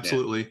course,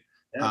 absolutely."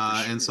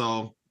 yeah, for And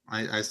sure. so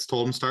I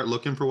told him start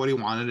looking for what he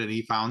wanted, and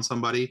he found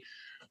somebody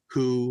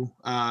who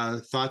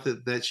thought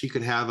that she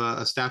could have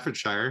a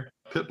Staffordshire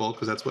pit bull,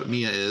 because that's what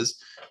Mia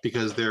is,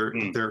 because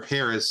their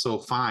hair is so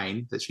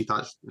fine that she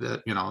thought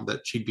that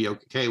that she'd be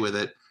okay with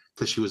it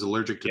because she was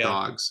allergic to Yeah.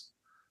 dogs.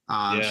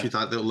 She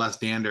thought that less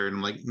dander, and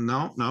I'm like,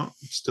 no,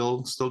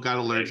 still got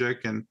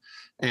allergic. And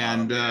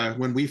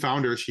when we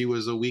found her, she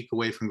was a week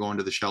away from going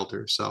to the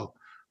shelter. So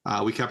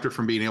we kept her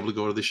from being able to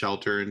go to the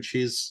shelter, and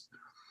she's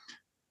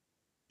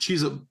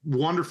a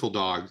wonderful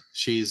dog.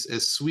 She's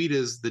as sweet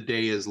as the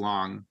day is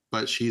long,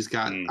 but she's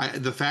got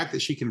the fact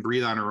that she can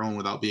breathe on her own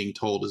without being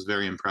told is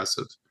very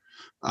impressive.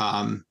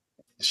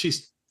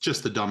 She's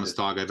just the dumbest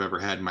dog I've ever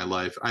had in my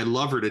life. I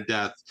love her to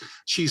death.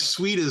 She's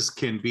sweet as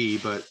can be,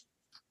 but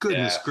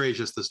goodness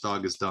gracious, this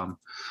dog is dumb.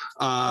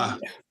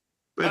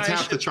 It's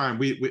half the charm.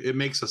 It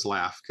makes us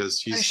laugh because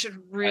she's. I should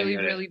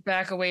really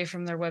back away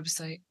from their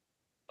website.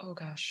 Oh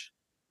gosh.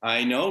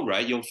 I know,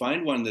 right? You'll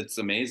find one that's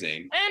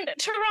amazing. And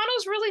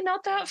Toronto's really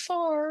not that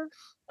far.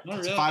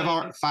 It's a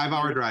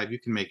 5-hour drive. You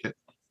can make it.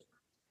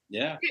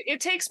 Yeah.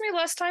 It takes me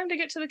less time to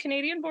get to the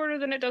Canadian border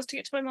than it does to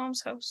get to my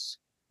mom's house.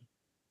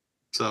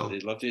 So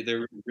they'd love to.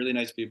 They're really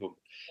nice people.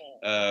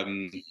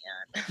 Some of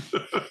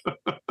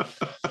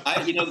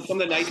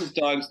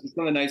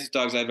the nicest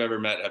dogs I've ever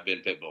met have been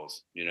pit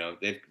bulls.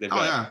 They've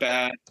got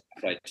bad.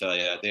 I tell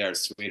you, they are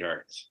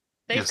sweethearts.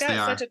 They've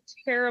got such a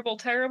terrible,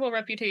 terrible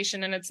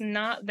reputation, and it's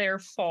not their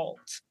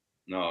fault.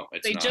 No,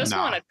 it's they not. just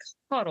want to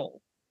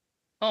cuddle.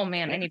 Oh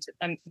man,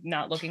 I'm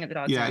not looking at the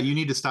dog. Yeah, you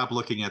need to stop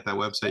looking at that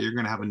website. You're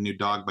going to have a new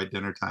dog by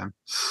dinner time.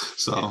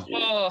 So.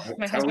 Oh,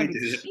 my husband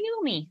would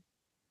kill me.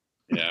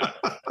 Yeah.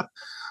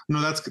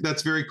 No,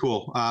 that's very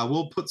cool.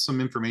 We'll put some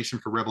information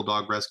for Rebel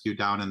Dog Rescue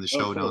down in the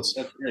show notes.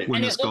 That's great. When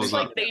and this it looks goes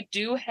like up. they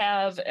do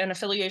have an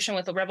affiliation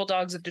with the Rebel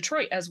Dogs of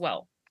Detroit as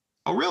well.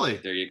 Oh, really?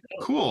 There you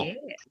go. Cool. Yeah.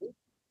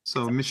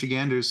 So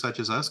Michiganders such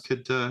as us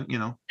could, I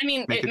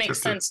mean, it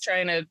makes sense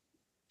trying to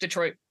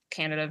Detroit,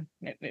 Canada.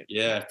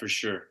 Yeah, for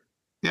sure.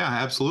 Yeah,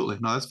 absolutely.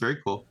 No, that's very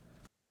cool.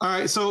 All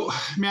right. So,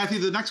 Matthew,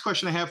 the next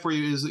question I have for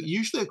you is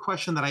usually a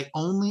question that I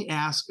only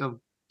ask of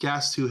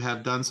guests who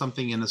have done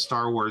something in the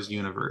Star Wars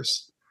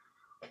universe.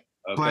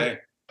 Okay.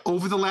 But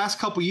over the last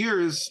couple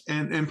years,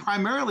 and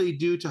primarily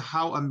due to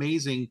how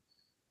amazing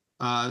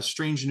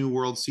Strange New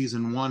World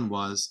Season 1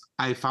 was,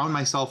 I found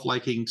myself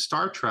liking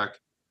Star Trek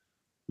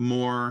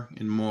more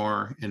and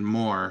more and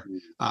more.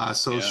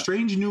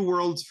 Strange New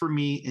Worlds for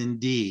me,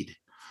 indeed.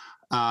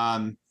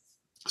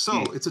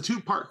 It's a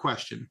two-part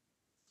question.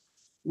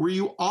 Were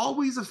you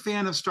always a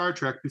fan of Star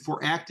Trek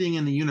before acting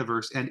in the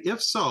universe? And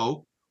if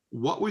so,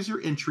 what was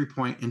your entry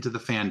point into the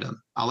fandom?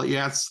 I'll let you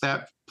ask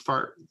that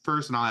part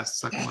first, and I'll ask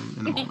the second one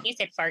in a moment. You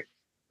said fart.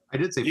 I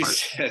did say You fart.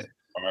 said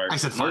fart. I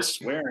said No fart.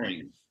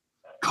 swearing.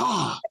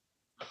 God.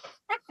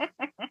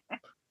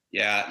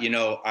 Yeah,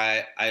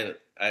 I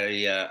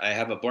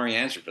have a boring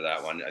answer for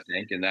that one, I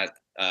think, and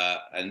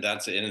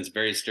it's a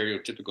very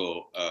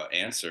stereotypical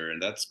answer, and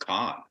that's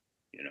Khan.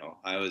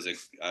 I was a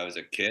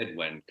kid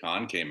when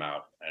Khan came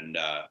out, and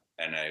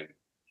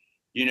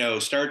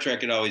Star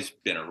Trek had always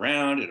been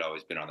around, it had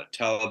always been on the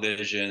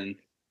television.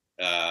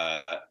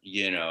 I'm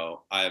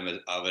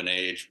of an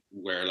age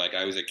where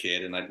I was a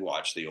kid and I'd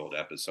watch the old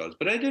episodes,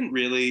 but I didn't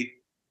really.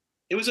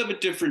 It was of a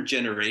different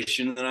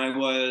generation than I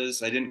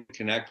was. I didn't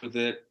connect with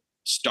it.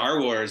 Star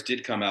Wars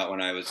did come out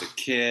when I was a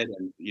kid,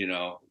 and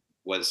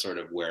was sort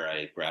of where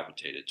I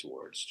gravitated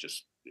towards.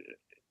 Just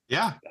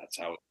that's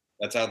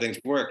how things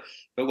work.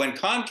 But when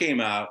Khan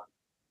came out,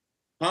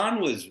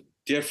 Khan was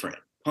different.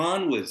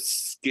 Khan was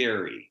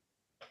scary.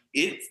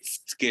 It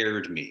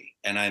scared me,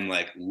 and I'm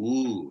like,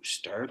 ooh,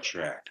 Star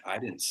Trek. I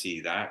didn't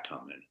see that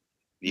coming.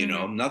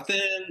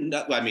 Nothing.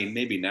 I mean,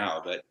 maybe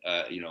now, but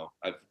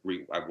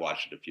I've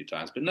watched it a few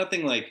times, but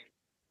nothing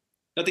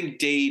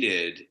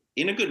dated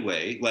in a good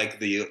way, like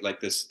the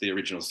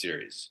original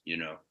series.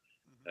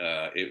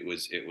 It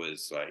was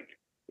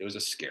a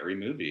scary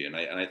movie, and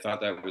I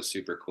thought that was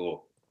super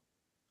cool.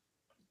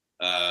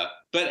 But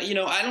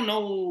I don't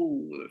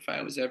know if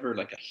I was ever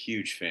a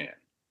huge fan,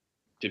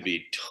 to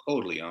be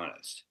totally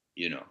honest.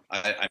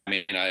 I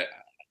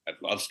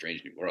love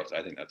Strange New Worlds.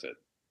 I think that's a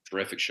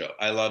terrific show.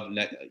 I love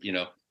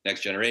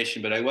Next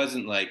Generation, but I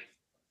wasn't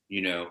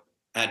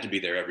had to be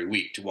there every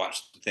week to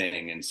watch the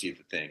thing and see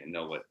the thing and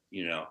know what.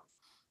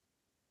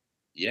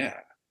 Yeah.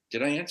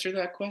 Did I answer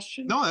that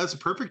question? No, that's a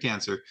perfect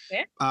answer.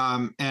 Yeah.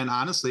 And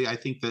honestly, I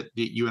think that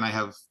you and I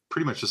have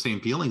pretty much the same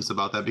feelings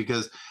about that,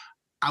 because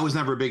I was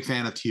never a big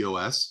fan of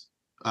TOS.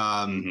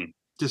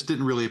 Just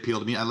didn't really appeal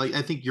to me.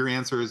 I think your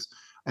answer is,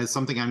 as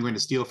something I'm going to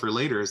steal for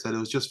later, is that it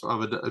was just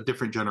of a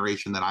different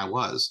generation than I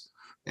was.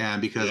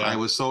 And because I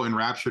was so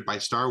enraptured by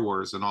Star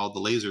Wars and all the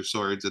laser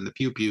swords and the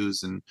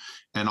pew-pews and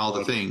all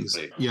the things,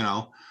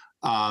 that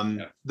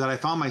I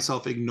found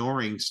myself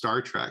ignoring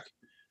Star Trek.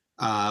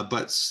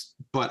 But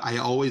I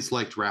always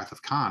liked Wrath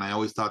of Khan. I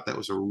always thought that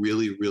was a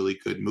really, really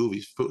good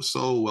movie.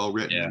 So well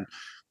written. Yeah.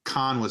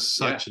 Khan was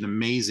such an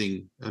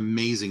amazing,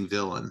 amazing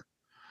villain.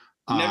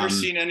 Never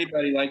seen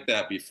anybody like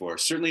that before.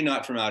 Certainly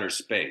not from outer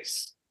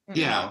space.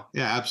 Yeah,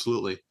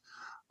 absolutely.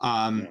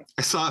 I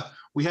saw,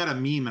 we had a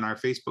meme in our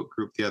Facebook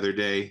group the other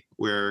day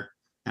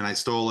and I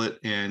stole it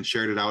and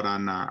shared it out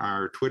on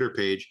our Twitter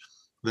page,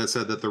 that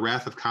said that the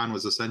Wrath of Khan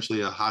was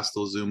essentially a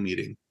hostile Zoom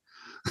meeting.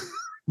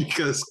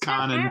 Because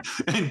Khan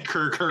and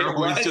Kirk are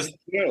always just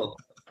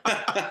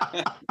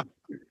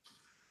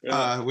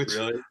Which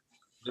really?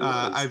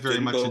 I very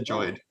Didn't much go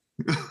enjoyed.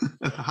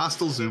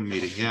 Hostile Zoom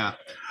meeting, yeah.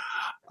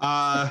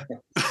 All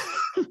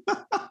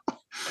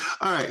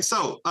right,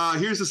 so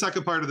here's the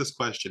second part of this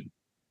question.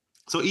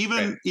 So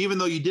even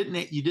though you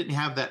didn't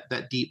have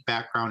that deep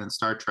background in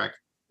Star Trek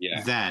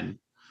then,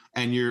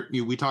 and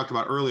we talked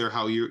about earlier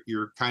how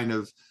you're kind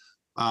of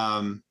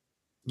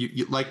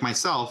you like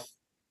myself,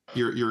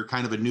 you're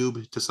kind of a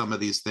noob to some of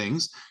these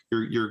things.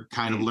 You're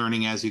kind of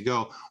learning as you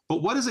go.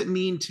 But what does it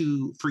mean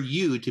for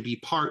you to be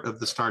part of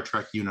the Star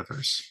Trek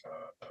universe?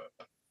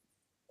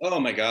 Oh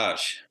my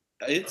gosh.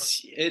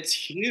 It's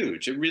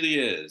huge. It really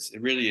is.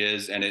 It really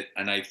is. And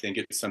I think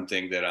it's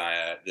something that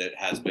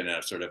has been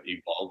a sort of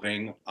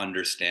evolving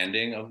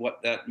understanding of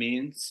what that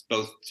means,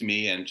 both to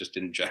me and just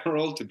in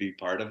general, to be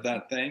part of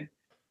that thing.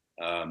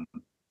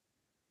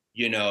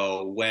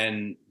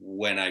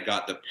 When I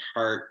got the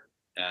part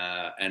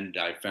and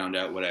I found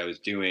out what I was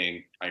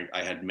doing,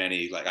 I had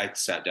I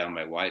sat down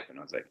with my wife and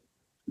I was like,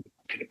 I'm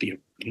gonna be a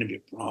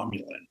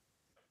Romulan,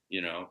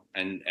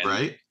 and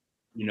right.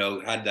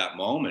 Had that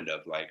moment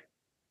of like,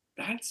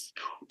 that's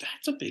cool.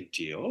 That's a big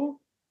deal,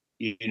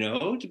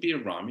 to be a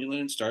Romulan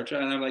in Star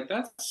Trek. And I'm like,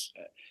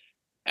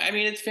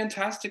 it's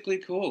fantastically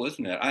cool,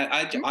 isn't it?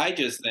 I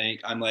just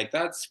think I'm like,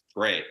 that's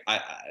great.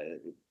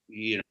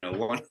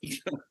 One of the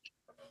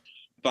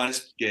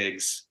funnest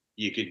gigs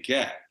you could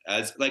get,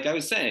 as like I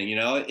was saying,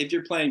 if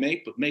you're playing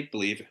make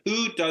believe,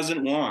 who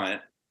doesn't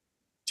want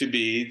to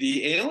be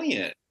the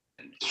alien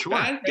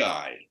bad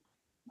guy?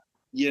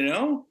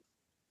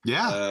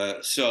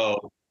 Yeah.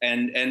 So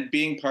and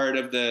being part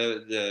of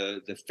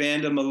the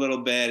fandom a little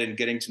bit and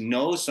getting to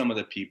know some of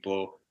the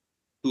people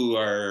who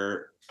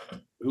are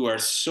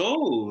so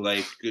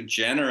like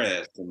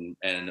generous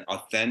and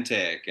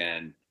authentic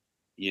and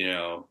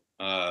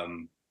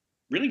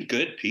really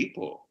good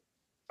people,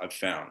 I've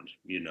found.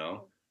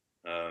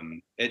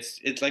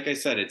 It's like I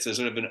said, it's a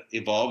sort of an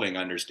evolving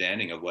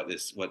understanding of what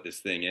this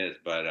thing is,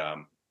 but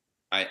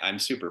I'm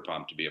super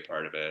pumped to be a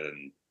part of it,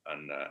 and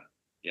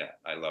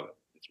I love it.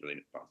 It's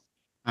really fun.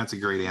 That's a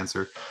great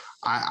answer.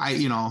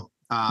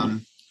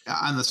 On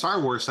the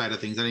Star Wars side of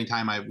things,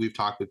 anytime we've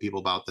talked with people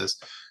about this,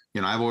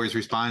 I've always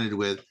responded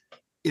with,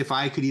 if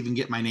I could even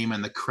get my name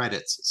in the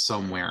credits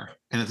somewhere,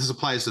 and this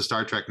applies to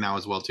Star Trek now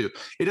as well too.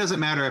 It doesn't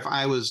matter if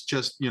I was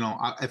just,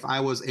 if I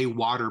was a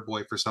water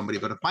boy for somebody,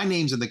 but if my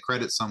name's in the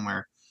credits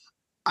somewhere,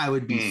 I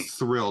would be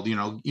thrilled.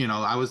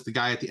 I was the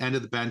guy at the end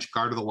of the bench,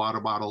 guard of the water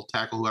bottle,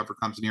 tackle whoever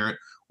comes near it,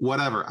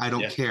 whatever. I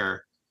don't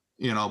care.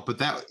 But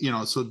that,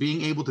 so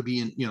being able to be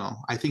in,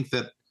 I think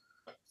that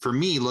for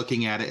me,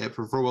 looking at it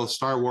for both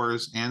Star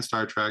Wars and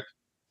Star Trek,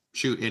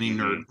 shoot, any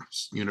nerd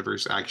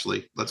universe,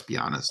 actually, let's be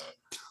honest.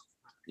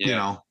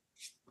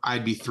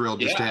 I'd be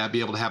thrilled just to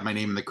be able to have my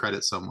name in the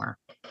credits somewhere.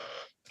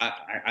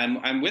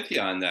 I'm with you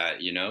on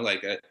that.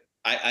 Like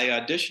I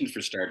auditioned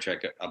for Star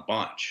Trek a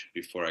bunch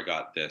before I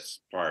got this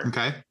part.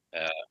 Okay.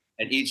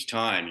 And each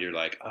time you're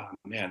like, oh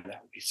man,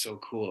 that would be so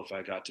cool if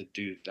I got to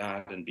do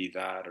that and be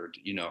that, or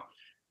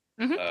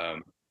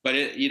but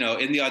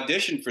in the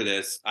audition for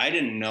this, I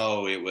didn't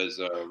know it was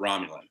a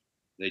Romulan.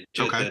 They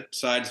just the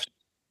sides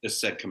just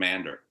said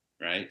commander,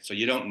 right? So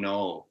you don't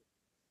know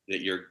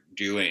that you're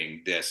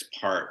doing this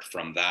part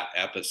from that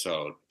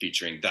episode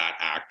featuring that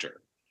actor,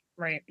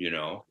 right?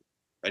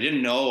 I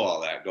didn't know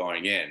all that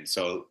going in,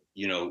 so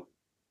I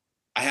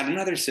had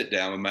another sit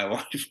down with my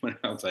wife when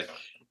I was like,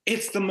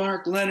 it's the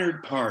Mark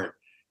Leonard part.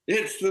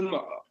 It's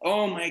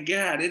oh my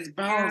God, it's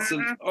balance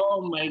of,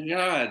 oh my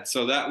God.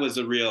 So that was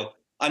a real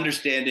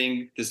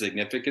understanding. The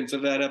significance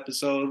of that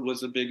episode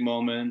was a big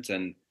moment.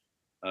 And,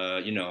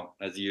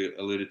 as you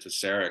alluded to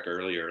Sarek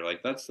earlier,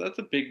 like that's a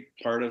big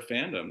part of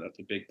fandom. That's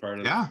a big part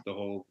of the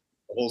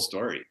whole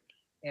story.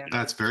 Yeah.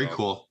 That's very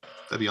cool.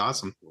 That'd be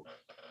awesome.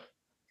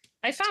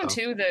 I found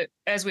too that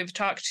as we've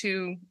talked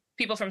to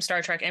people from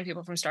Star Trek and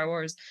people from Star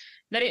Wars,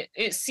 that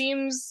it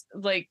seems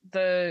like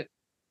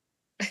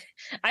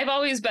I've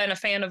always been a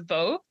fan of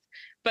both,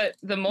 but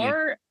the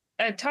more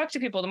I talk to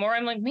people, the more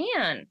I'm like,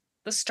 man,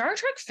 the Star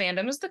Trek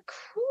fandom is the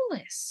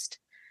coolest.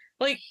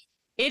 Like,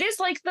 it is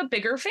like the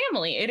bigger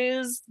family. It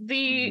is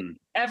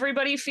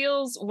everybody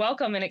feels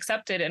welcome and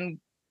accepted, and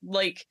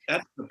like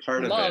that's the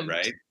part loved. Of it,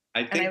 right?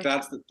 I think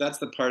that's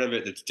the part of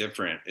it that's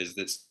different, is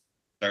that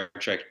Star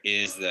Trek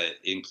is the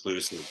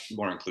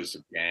more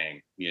inclusive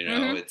gang.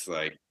 It's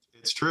like,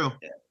 it's true.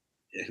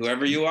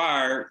 Whoever you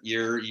are,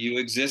 you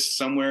exist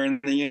somewhere in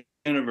the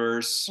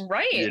universe,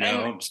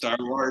 right? Star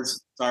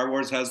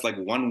Wars has like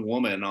one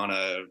woman on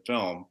a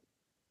film.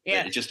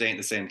 Yeah, it just ain't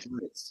the same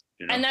place.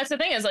 And that's the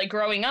thing, is like,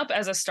 growing up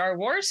as a Star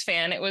Wars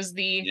fan, it was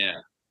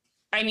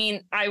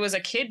I was a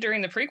kid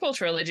during the prequel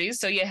trilogies,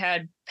 so you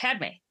had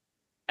Padme,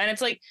 and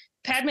it's like,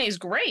 Padme is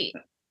great,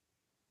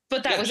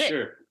 but that was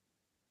it.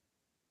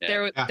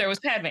 Yeah. There was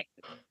Padme,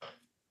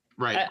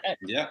 right?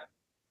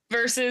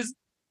 Versus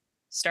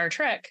Star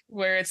Trek,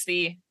 where it's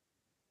the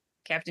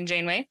Captain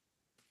Janeway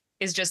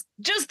is just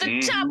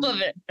the top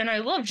of it, and I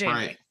love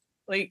Janeway.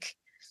 Like,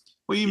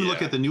 well, you even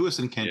look at the newest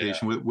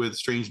incantation with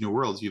Strange New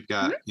Worlds. You've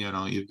got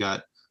you've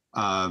got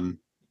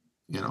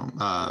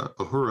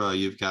Uhura,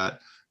 you've got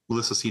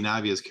Melissa C.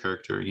 Navia's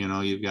character,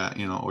 you've got,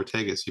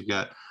 Ortegas, you've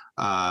got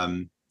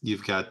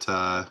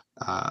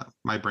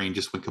my brain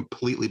just went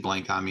completely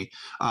blank on me.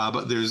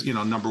 But there's,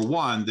 number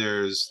one,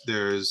 there's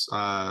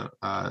you've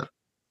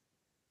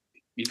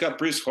got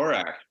Bruce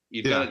Horak.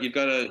 You've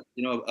got a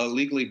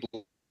legally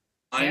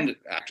blind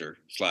actor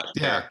 /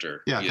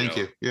 character. Yeah, thank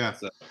you. Yeah.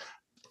 So,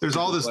 there's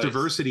all this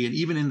diversity, and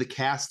even in the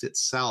cast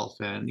itself.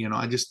 And,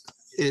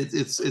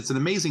 it's an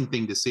amazing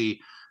thing to see,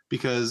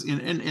 because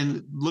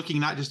in looking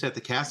not just at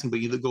the casting,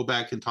 but you go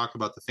back and talk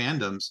about the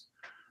fandoms,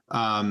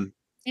 and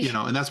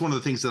that's one of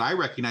the things that I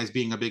recognize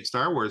being a big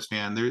Star Wars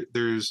fan.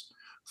 There's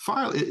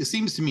it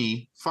seems to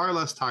me, far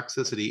less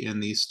toxicity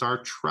in the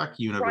Star Trek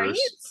universe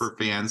for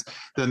fans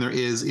than there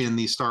is in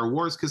the Star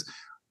Wars, because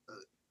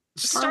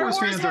Star Wars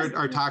fans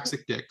are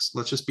toxic dicks.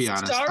 Let's just be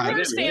honest. Star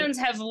Wars fans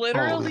have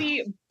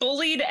literally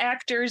bullied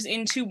actors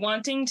into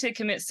wanting to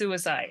commit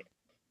suicide.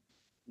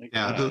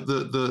 Yeah,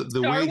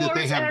 the way that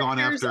they have gone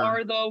after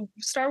are the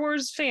Star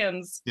Wars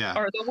fans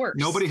are the worst.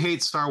 Nobody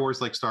hates Star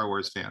Wars like Star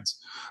Wars fans.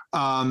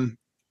 And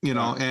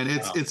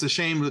it's a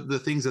shame that the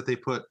things that they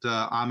put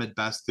Ahmed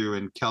Best through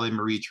and Kelly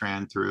Marie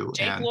Tran through,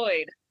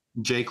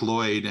 Jake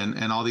Lloyd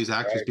and all these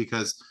actors,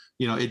 because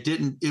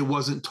it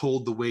wasn't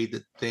told the way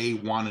that they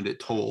wanted it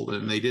told,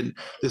 and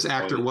this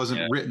actor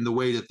wasn't written the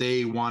way that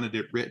they wanted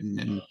it written,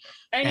 and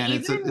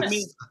it's a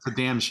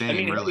damn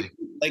shame, really.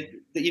 Like,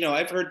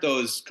 I've heard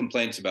those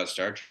complaints about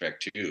Star Trek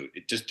too.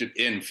 It just,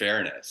 in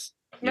fairness,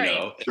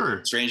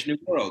 sure. Strange New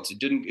Worlds.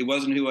 It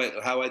wasn't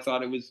how I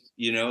thought it was.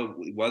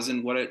 It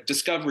wasn't what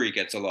Discovery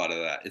gets a lot of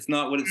that. It's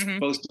not what it's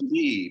supposed to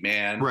be,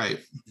 man. Right.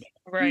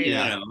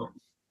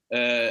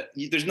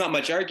 There's not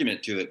much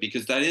argument to it,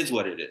 because that is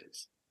what it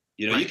is.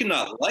 You can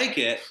not like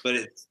it,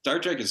 but Star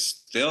Trek is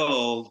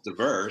still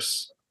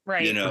diverse.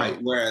 Right.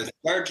 Whereas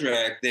Star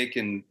Trek, they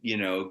can,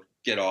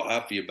 get all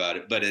huffy about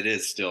it, but it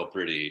is still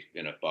pretty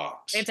in a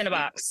box. It's in a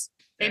box.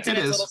 It's in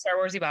its little Star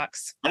Warsy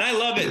box. And I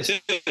love it too.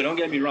 Don't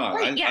get me wrong.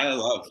 I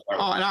love Star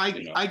Wars. And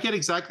I get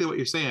exactly what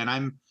you're saying.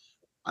 I'm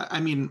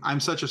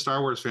such a Star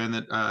Wars fan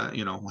that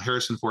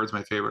Harrison Ford's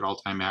my favorite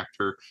all-time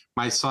actor.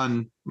 My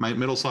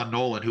middle son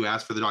Nolan, who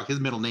asked for the dog, his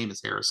middle name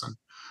is Harrison.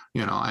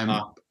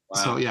 Wow.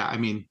 So yeah,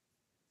 amazing.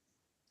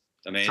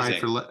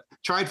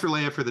 Tried for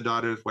Leia for the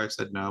daughter. His wife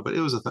said no, but it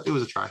was a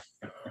try.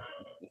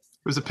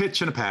 It was a pitch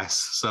and a pass.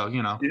 So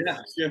Yeah,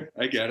 sure.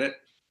 I get it.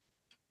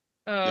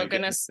 Oh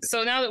goodness!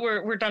 So now that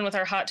we're done with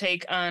our hot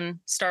take on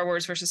Star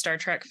Wars versus Star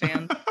Trek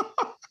fans,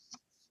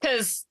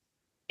 because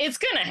it's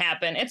gonna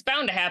happen. It's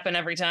bound to happen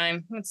every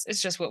time.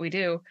 It's just what we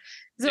do.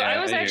 So I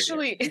was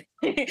actually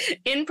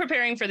in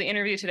preparing for the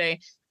interview today.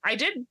 I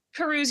did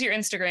peruse your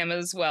Instagram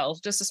as well,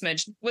 just a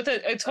smidge, with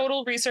a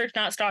total research,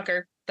 not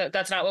stalker.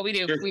 That's not what we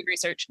do. Sure. We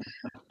research.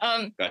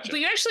 Gotcha. But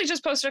you actually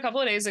just posted a couple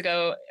of days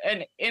ago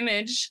an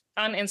image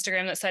on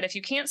Instagram that said, if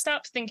you can't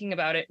stop thinking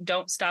about it,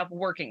 don't stop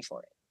working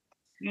for it.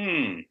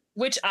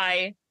 Which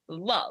I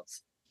love.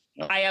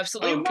 I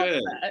absolutely love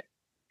that.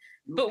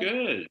 But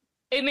good.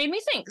 It made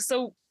me think.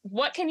 So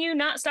what can you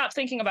not stop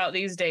thinking about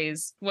these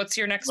days? What's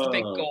your next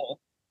big goal?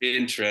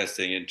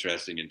 Interesting.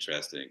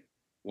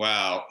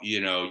 Wow.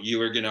 You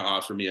were going to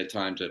offer me a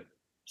time to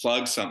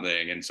plug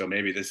something, and so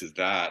maybe this is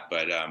that.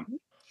 But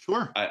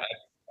sure.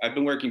 I've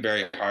been working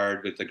very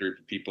hard with a group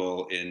of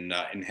people in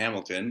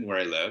Hamilton, where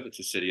I live. It's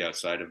a city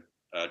outside of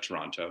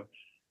Toronto,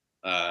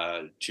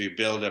 to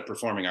build a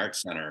performing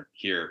arts center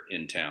here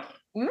in town.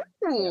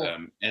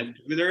 And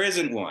there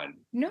isn't one.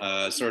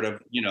 No. Sort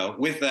of,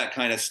 with that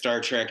kind of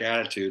Star Trek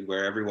attitude,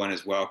 where everyone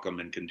is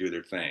welcome and can do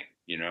their thing.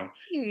 Yeah.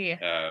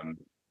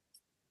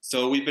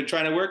 So we've been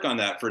trying to work on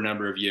that for a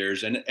number of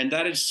years, and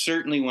that is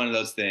certainly one of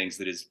those things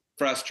that is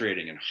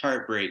frustrating and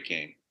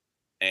heartbreaking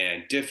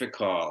and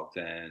difficult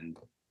and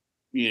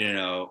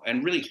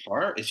and really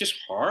hard. It's just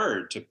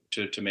hard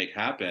to make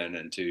happen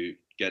and to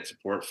get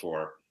support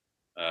for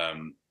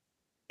on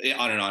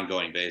an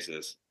ongoing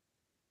basis.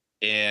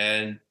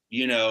 And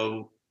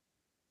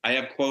I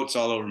have quotes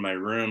all over my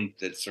room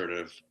that sort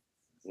of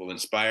will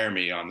inspire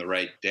me on the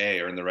right day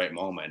or in the right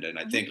moment. And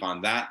I think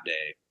on that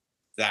day,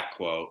 that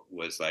quote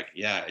was like,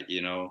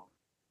 keep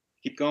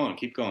going.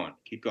 Yeah.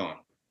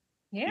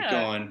 Keep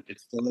going.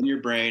 It's still in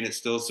your brain. It's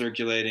still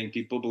circulating.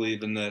 People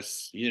believe in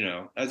this,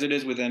 as it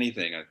is with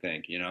anything, I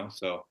think,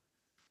 so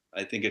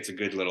I think it's a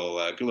good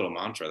little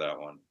mantra, that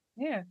one.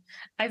 Yeah.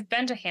 I've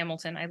been to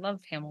Hamilton. I love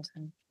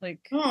Hamilton.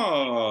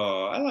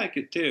 Oh, I like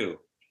it too.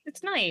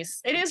 It's nice.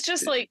 It is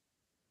just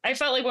I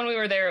felt like when we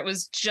were there, it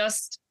was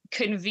just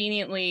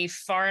conveniently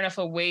far enough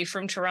away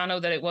from Toronto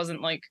that it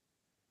wasn't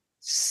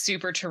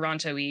super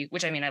Toronto-y,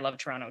 which I love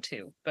Toronto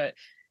too, but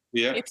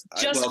it's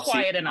just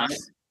quiet enough.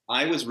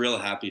 I was real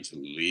happy to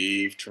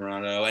leave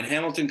Toronto, and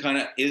Hamilton kind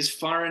of is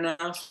far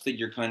enough that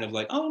you're kind of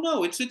like, oh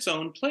no, it's its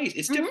own place.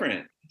 It's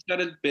different. It's got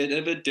a bit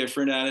of a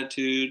different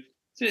attitude.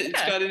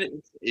 It's got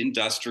an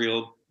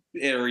industrial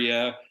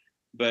area,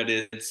 but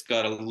it's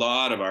got a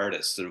lot of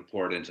artists that have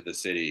poured into the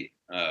city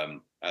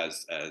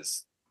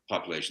as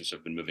populations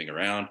have been moving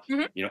around,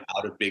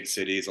 out of big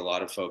cities. A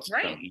lot of folks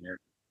have come here.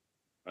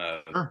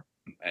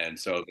 And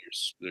so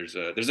there's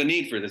a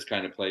need for this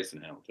kind of place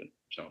in Hamilton.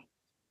 So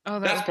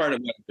that's Oh, part of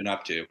what I've been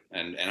up to,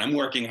 and I'm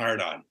working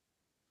hard on.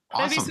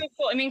 that'd Awesome. be so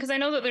cool. I mean, because I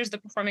know that there's the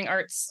performing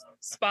arts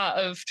spot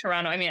of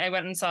Toronto. I mean, we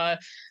went and saw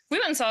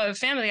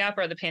Phantom of the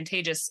Opera at the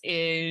Pantages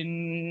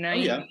in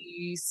yeah.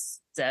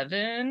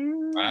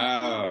 97.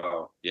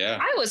 Wow. Yeah.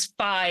 I was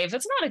 5.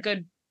 It's not a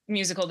good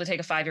musical to take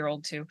a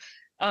 5-year-old to.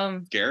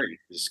 Scary.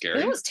 Is it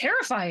scary? It was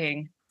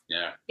terrifying.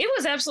 Yeah. It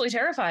was absolutely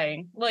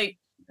terrifying. Like,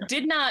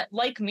 did not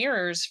like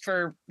mirrors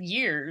for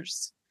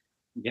years.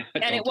 Yeah.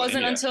 And it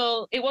wasn't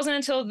until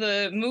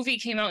the movie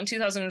came out in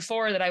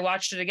 2004 that I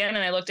watched it again,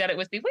 and I looked at it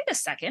with wait a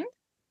second,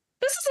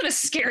 this isn't as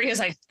scary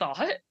as I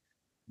thought.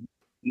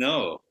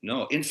 No.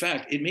 In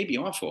fact, it may be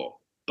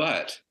awful,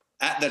 but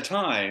at the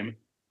time,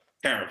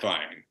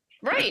 terrifying.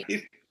 Right.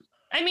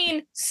 I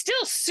mean,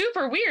 still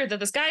super weird that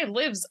this guy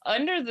lives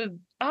under the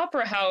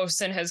opera house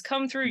and has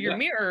come through your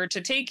mirror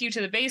to take you to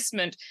the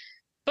basement,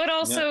 but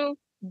also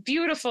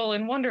beautiful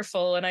and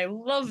wonderful, and I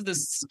love the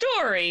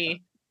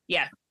story.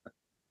 Yeah.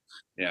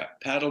 Yeah,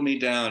 paddle me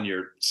down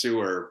your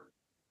sewer,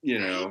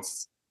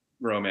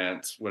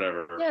 romance,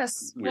 whatever.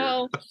 Yes. Weird.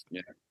 Well,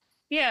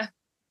 yeah.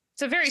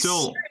 It's a very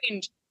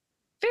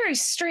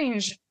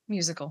strange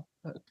musical.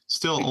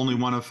 Still only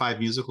one of 5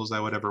 musicals I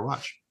would ever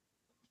watch.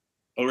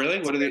 Oh, really?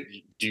 What are they?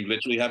 Do you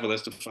literally have a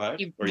list of 5?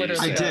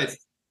 I did.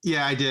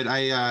 Yeah, I did.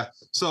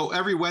 So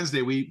every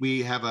Wednesday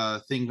we have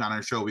a thing on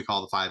our show we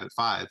call the 5 at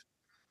 5,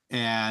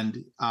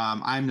 and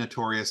I'm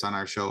notorious on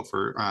our show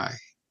for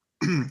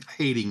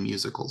hating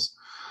musicals.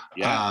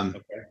 Yeah.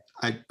 Okay.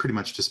 I pretty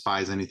much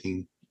despise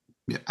anything.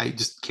 I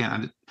just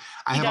can't.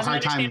 I He have a doesn't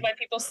hard time understand why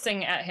people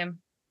sing at him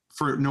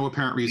for no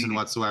apparent reason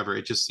whatsoever.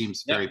 It just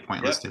seems very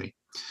pointless to me.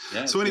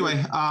 Yeah, so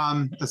anyway,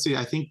 let's see.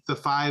 I think the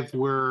 5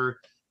 were.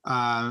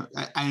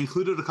 I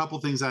included a couple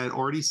things I had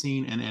already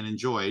seen and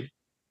enjoyed.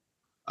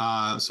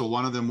 So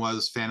one of them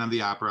was Phantom of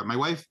the Opera. My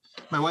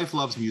wife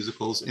loves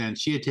musicals, and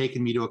she had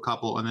taken me to a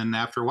couple, and then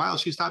after a while,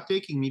 she stopped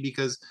taking me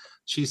because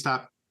she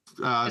stopped.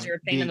 because you're a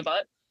pain in the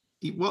butt.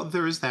 Well,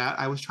 there is that.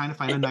 I was trying to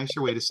find a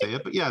nicer way to say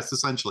it, but yes,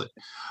 essentially.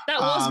 That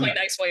was my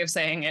nice way of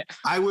saying it.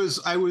 I was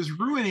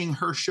ruining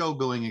her show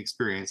going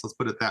experience. Let's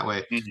put it that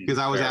way, because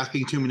I was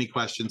asking too many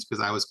questions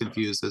because I was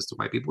confused as to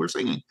why people were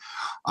singing.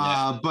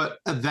 But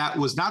that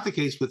was not the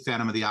case with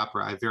Phantom of the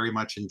Opera. I very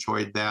much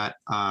enjoyed that.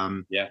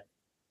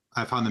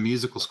 I found the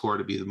musical score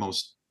to be the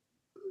most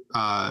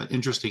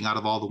interesting out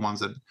of all the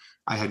ones that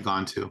I had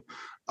gone to.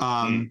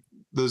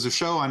 There's a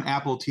show on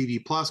Apple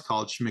TV Plus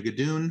called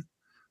Schmigadoon,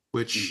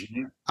 which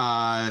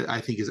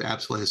I think is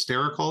absolutely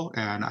hysterical,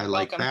 and I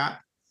like that.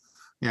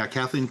 Yeah,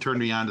 Kathleen turned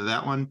me on to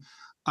that one.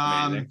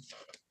 I'm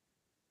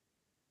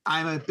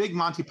a big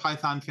Monty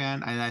Python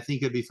fan, and I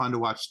think it'd be fun to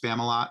watch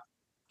Spam-A-Lot.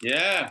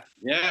 Yeah.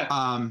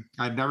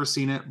 I've never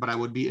seen it, but I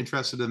would be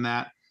interested in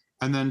that.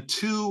 And then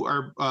 2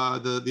 are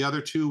the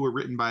other 2 were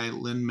written by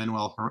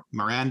Lin-Manuel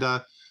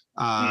Miranda.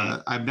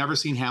 I've never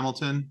seen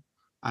Hamilton.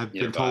 I've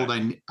been told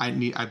that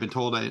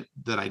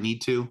I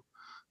need to.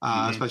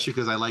 Especially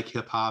because I like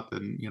hip hop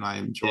and I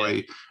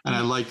enjoy and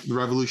I like the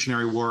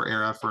Revolutionary War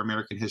era for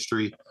American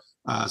history.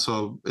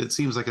 So it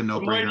seems like a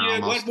no-brainer.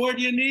 What more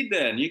do you need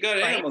then? You got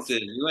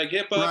Hamilton. You like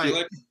hip hop.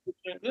 Right.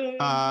 You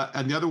like.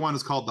 And the other one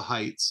is called The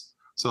Heights.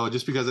 So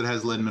just because it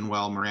has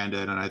Lin-Manuel Miranda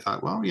in it, I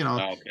thought, well,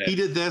 he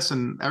did this,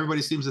 and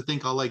everybody seems to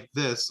think I'll like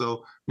this,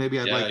 so maybe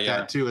I'd like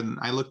that too. And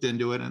I looked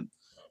into it, and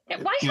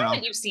why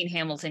haven't you seen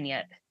Hamilton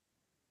yet?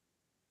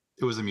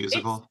 It was a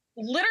musical.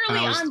 It's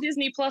literally on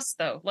Disney Plus,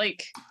 though.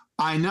 Like.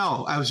 I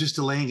know. I was just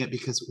delaying it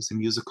because it was a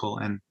musical,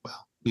 and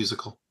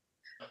musical.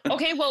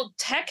 Okay, well,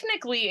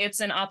 technically it's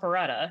an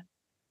operetta,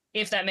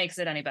 if that makes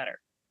it any better.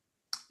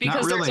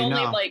 Because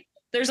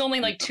there's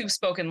only like 2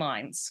 spoken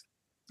lines.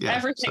 Yeah,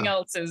 everything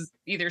else is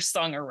either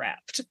sung or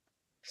rapped.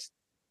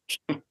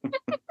 I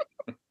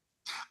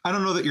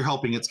don't know that you're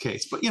helping its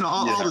case, but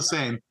all the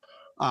same,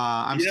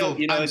 I'm still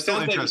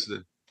interested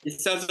in.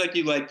 It sounds like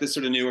you like the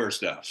sort of newer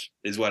stuff,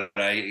 is what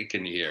I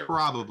can hear.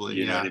 Probably,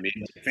 you know what I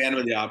mean? Phantom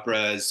of the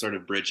Opera is sort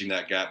of bridging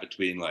that gap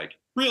between like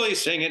really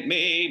sing at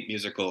me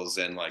musicals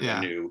and like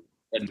a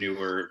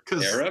newer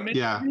era. Maybe?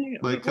 Yeah.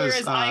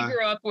 Whereas I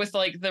grew up with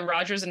like the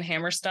Rodgers and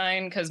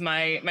Hammerstein because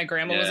my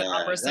grandma was an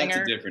opera singer.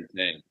 That's a different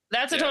thing.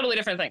 That's a totally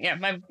different thing. Yeah,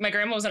 my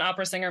grandma was an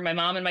opera singer. My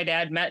mom and my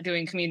dad met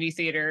doing community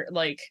theater.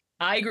 Like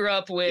I grew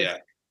up with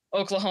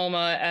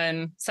Oklahoma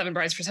and Seven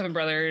Brides for Seven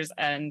Brothers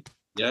and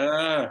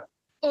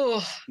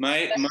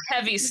my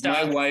heavy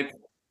stuff.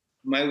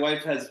 My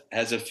wife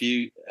has a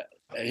few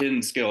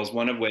hidden skills.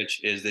 One of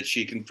which is that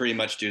she can pretty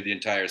much do the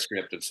entire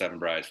script of Seven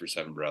Brides for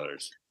Seven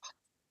Brothers,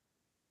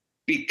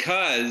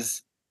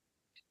 because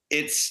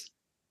it's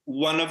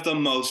one of the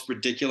most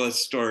ridiculous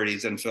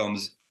stories and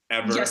films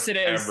ever. Yes, it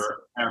is.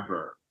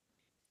 Ever.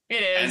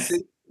 It is.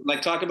 And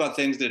like talk about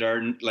things that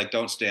are like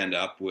don't stand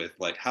up with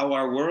like how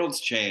our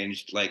world's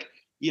changed. Like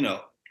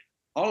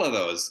all of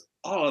those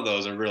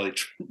are really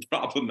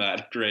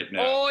problematic right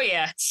now. Oh,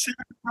 yeah.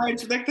 Like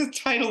the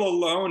title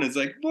alone is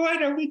like,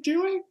 what are we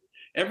doing?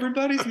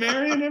 Everybody's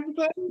marrying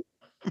everybody?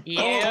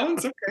 Yeah. Oh,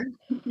 it's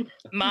okay.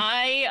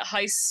 My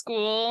high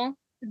school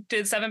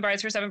did Seven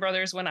Brides for Seven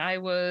Brothers when I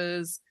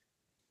was,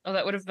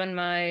 that would have been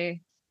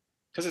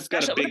because it's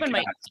got a it would big have been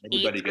my cast.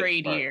 Everybody 8th gets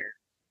grade part. year.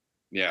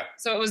 Yeah.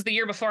 So it was the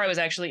year before I was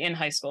actually in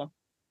high school.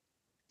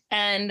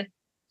 And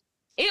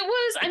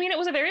it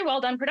was a very well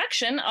done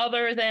production,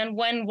 other than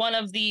when one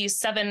of the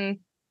 7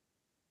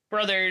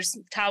 brothers'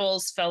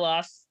 towels fell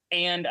off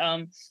and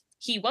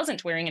he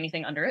wasn't wearing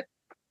anything under it.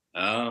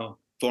 Oh,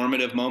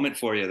 formative moment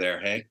for you there,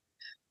 hey?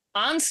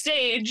 On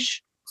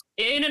stage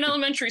in an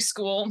elementary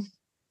school.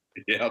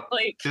 Yep.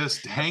 Like,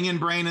 just hanging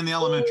brain in the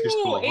elementary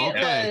school.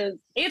 Okay.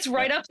 It's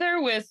right up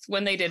there with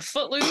when they did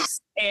Footloose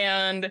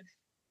and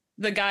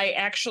the guy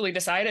actually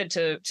decided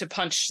to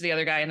punch the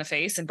other guy in the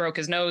face and broke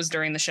his nose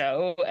during the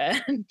show.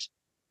 And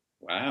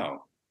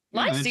wow.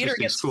 Live theater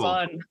gets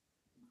fun.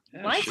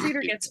 Yeah, Live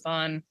theater gets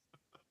fun.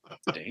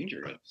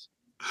 Dangerous.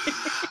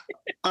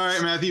 All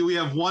right, Matthew, we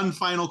have one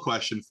final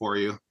question for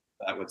you.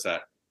 What's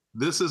that?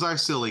 This is our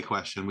silly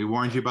question. We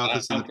warned you about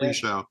this in the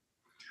pre-show.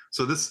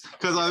 So this,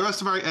 because the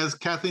rest of our, as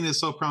Kathleen is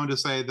so prone to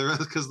say,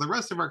 because the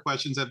rest of our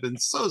questions have been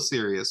so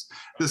serious,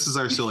 this is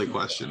our silly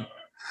question.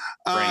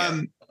 All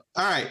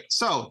right.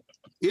 So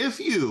if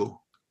you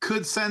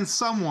could send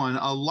someone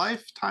a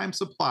lifetime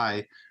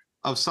supply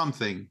of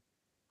something,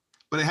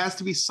 but it has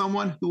to be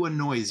someone who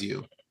annoys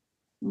you,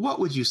 what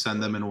would you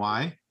send them and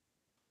why?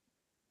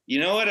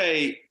 You know what?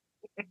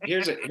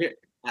 This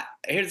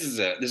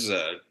is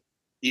a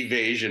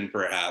evasion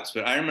perhaps,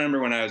 but I remember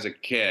when I was a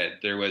kid,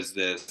 there was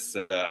this,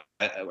 or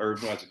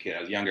when I was a kid, I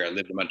was younger, I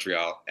lived in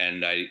Montreal,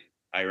 and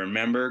I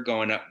remember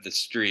going up the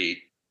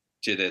street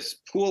to this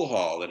pool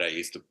hall that I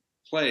used to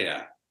play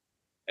at.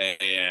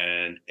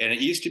 And it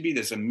used to be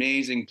this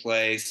amazing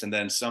place, and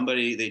then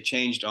they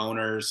changed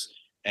owners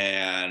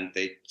and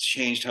they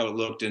changed how it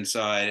looked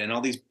inside, and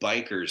all these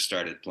bikers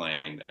started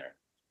playing there.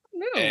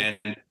 Ooh.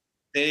 And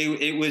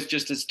it was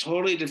just this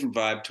totally different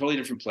vibe, totally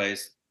different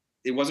place.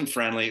 It wasn't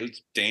friendly, it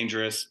was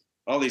dangerous.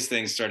 All these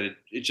things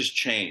it just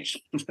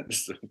changed.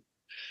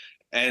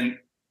 And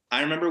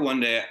I remember one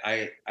day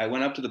I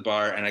went up to the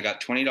bar and I got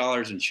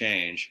 $20 in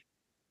change,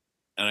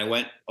 and I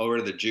went over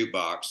to the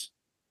jukebox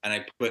and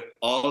I put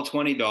all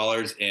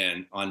 $20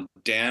 in on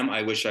 "Damn,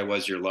 I Wish I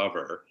Was Your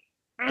Lover"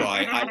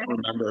 by, I don't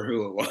remember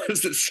who it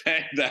was that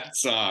sang that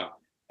song,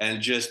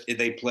 and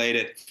they played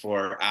it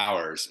for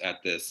hours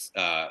at this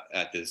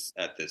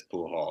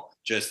pool hall.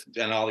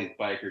 And all these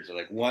bikers are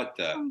like, "What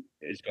the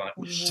is going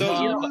on?"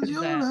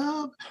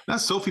 So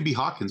that's Sophie B.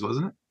 Hawkins,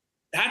 wasn't it?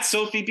 That's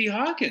Sophie B.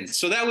 Hawkins.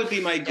 So that would be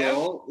my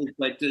goal, is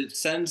like to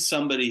send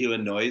somebody who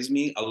annoys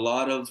me a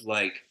lot of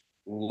like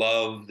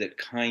love that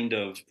kind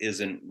of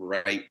isn't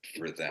right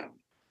for them.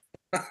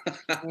 I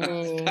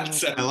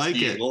like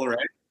evil, it.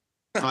 Right?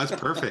 Oh, that's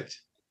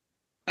perfect.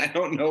 I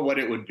don't know what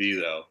it would be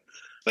though.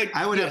 Like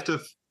I was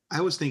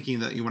thinking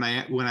that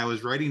when I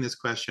was writing this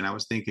question, I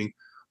was thinking,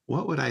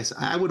 what would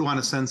I would want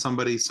to send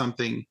somebody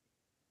something.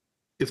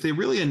 If they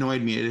really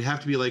annoyed me, it'd have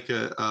to be like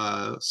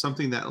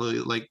something that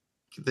like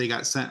they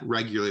got sent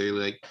regularly,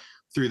 like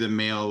through the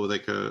mail,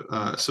 like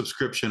a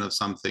subscription of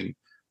something.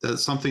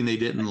 That's something they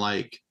didn't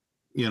like.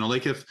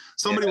 Like if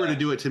somebody were to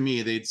do it to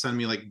me, they'd send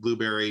me like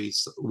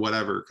blueberries,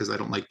 whatever, because I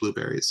don't like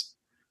blueberries.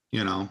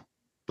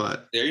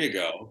 But there you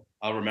go.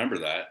 I'll remember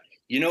that.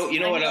 You know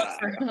what?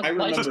 I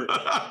remember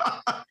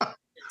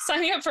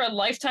signing up for a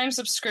lifetime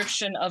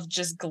subscription of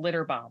just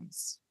glitter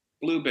bombs.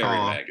 Blueberry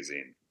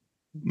magazine.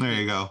 There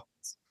you go.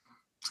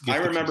 I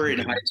remember in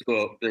high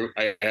school,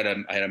 I had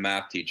a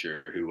math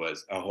teacher who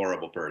was a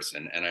horrible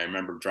person, and I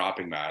remember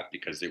dropping math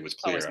because it was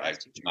clear I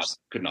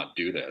could not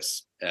do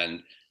this.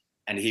 And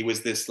he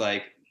was this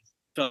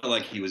felt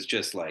like he was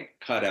just like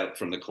cut out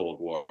from the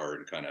Cold War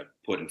and kind of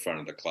put in front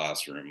of the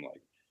classroom,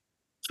 like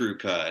screw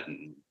cut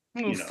and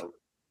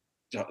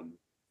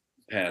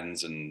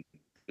pens, and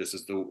this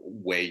is the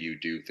way you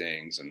do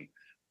things and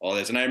all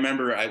this. And I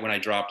remember when I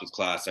dropped his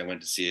class, I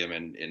went to see him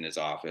in his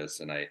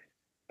office, and I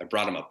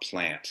brought him a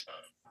plant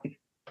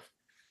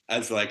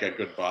as like a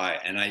goodbye.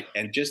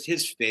 And just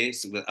his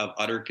face of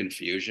utter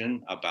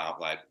confusion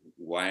about like,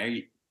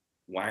 why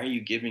are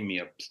you giving me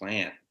a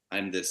plant?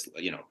 I'm this,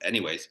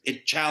 anyways,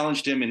 it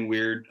challenged him in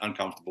weird,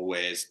 uncomfortable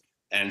ways.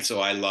 And so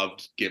I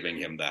loved giving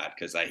him that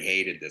because I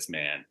hated this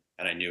man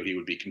and I knew he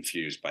would be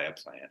confused by a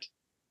plant.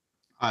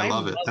 I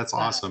love it. That's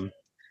awesome.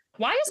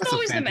 Why is it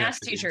always the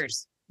math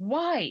teachers?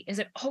 Why is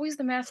it always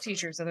the math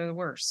teachers that are the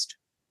worst?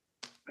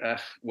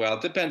 Well,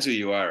 it depends who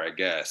you are, I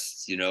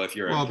guess. If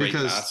you're a great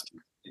math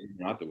teacher, you're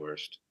not the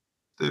worst.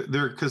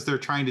 Because they're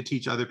trying to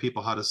teach other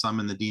people how to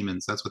summon the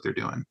demons. That's what they're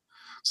doing.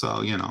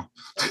 So,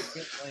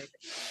 if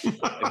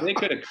they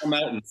could have come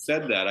out and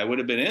said that, I would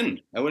have been in.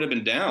 I would have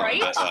been down. Right?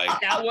 But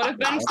that would have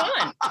been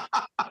fun.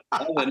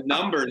 All the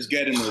numbers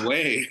get in the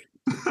way.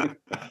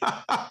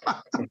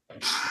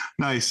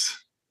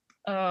 Nice.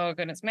 Oh,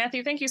 goodness.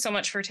 Matthew, thank you so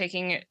much for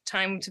taking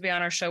time to be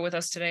on our show with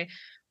us today.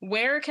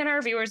 Where can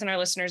our viewers and our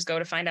listeners go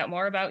to find out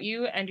more about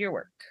you and your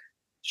work?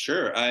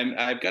 Sure.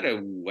 I've got a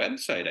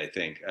website, I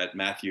think, at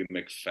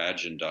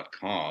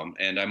MacFadzean.com,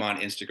 and I'm on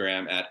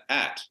Instagram at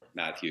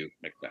MacFadzean.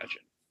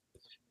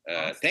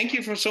 Thank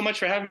you so much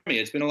for having me.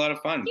 It's been a lot of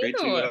fun. Great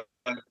to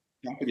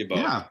Company boat.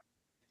 Yeah.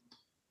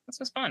 This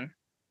was fun.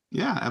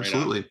 Yeah,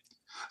 absolutely.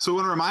 So I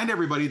want to remind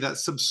everybody that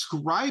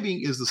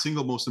subscribing is the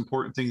single most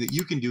important thing that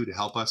you can do to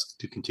help us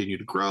to continue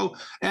to grow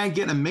and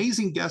get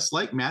amazing guests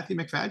like Matthew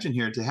MacFadzean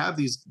here to have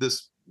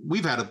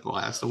we've had a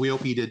blast. We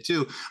hope he did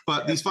too,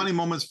 but these funny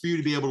moments for you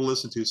to be able to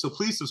listen to. So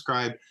please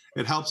subscribe.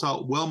 It helps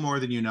out well more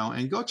than you know.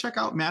 And go check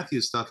out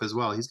Matthew's stuff as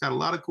well. He's got a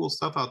lot of cool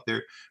stuff out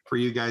there for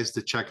you guys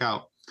to check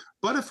out.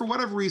 But if for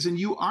whatever reason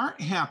you aren't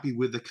happy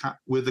with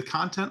the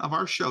content of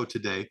our show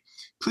today,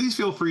 please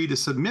feel free to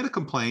submit a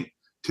complaint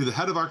to the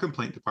head of our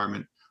complaint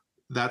department.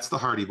 That's the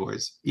Hardy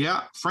Boys.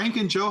 Yeah, Frank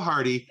and Joe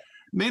Hardy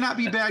may not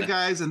be bad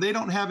guys and they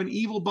don't have an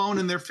evil bone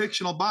in their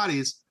fictional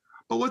bodies,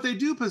 but what they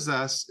do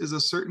possess is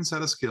a certain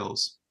set of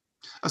skills.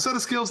 A set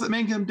of skills that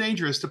make them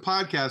dangerous to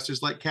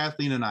podcasters like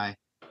Kathleen and I.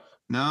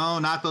 No,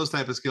 not those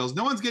type of skills.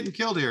 No one's getting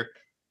killed here.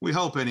 We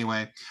hope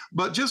anyway.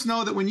 But just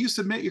know that when you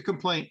submit your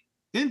complaint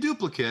in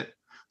duplicate,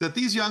 that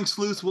these young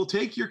sleuths will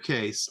take your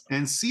case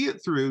and see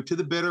it through to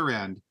the bitter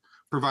end,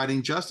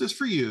 providing justice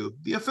for you,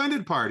 the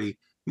offended party,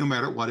 no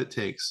matter what it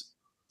takes.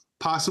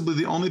 Possibly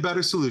the only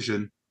better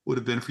solution would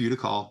have been for you to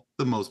call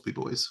the Mosby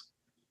Boys.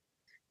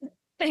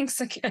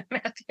 Thanks again,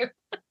 Matthew.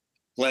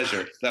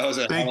 Pleasure. That was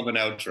a hell of an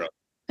outro.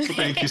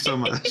 Thank you so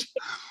much.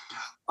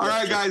 All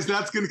right, guys,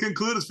 that's going to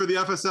conclude us for the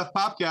FSF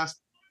Popcast.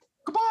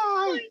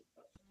 Goodbye.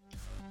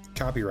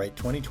 Copyright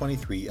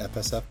 2023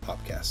 FSF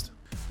Popcast.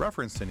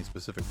 Reference to any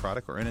specific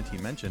product or entity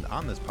mentioned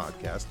on this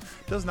podcast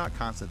does not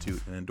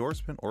constitute an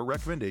endorsement or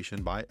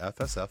recommendation by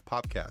FSF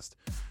Popcast.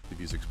 The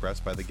views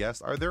expressed by the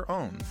guests are their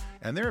own,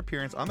 and their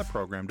appearance on the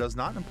program does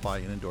not imply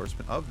an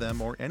endorsement of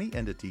them or any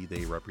entity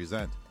they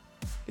represent.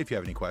 If you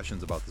have any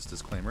questions about this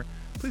disclaimer,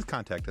 please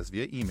contact us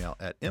via email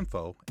at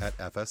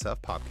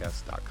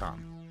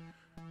info@fsfpopcast.com.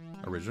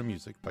 Original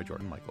music by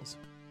Jordan Michaels.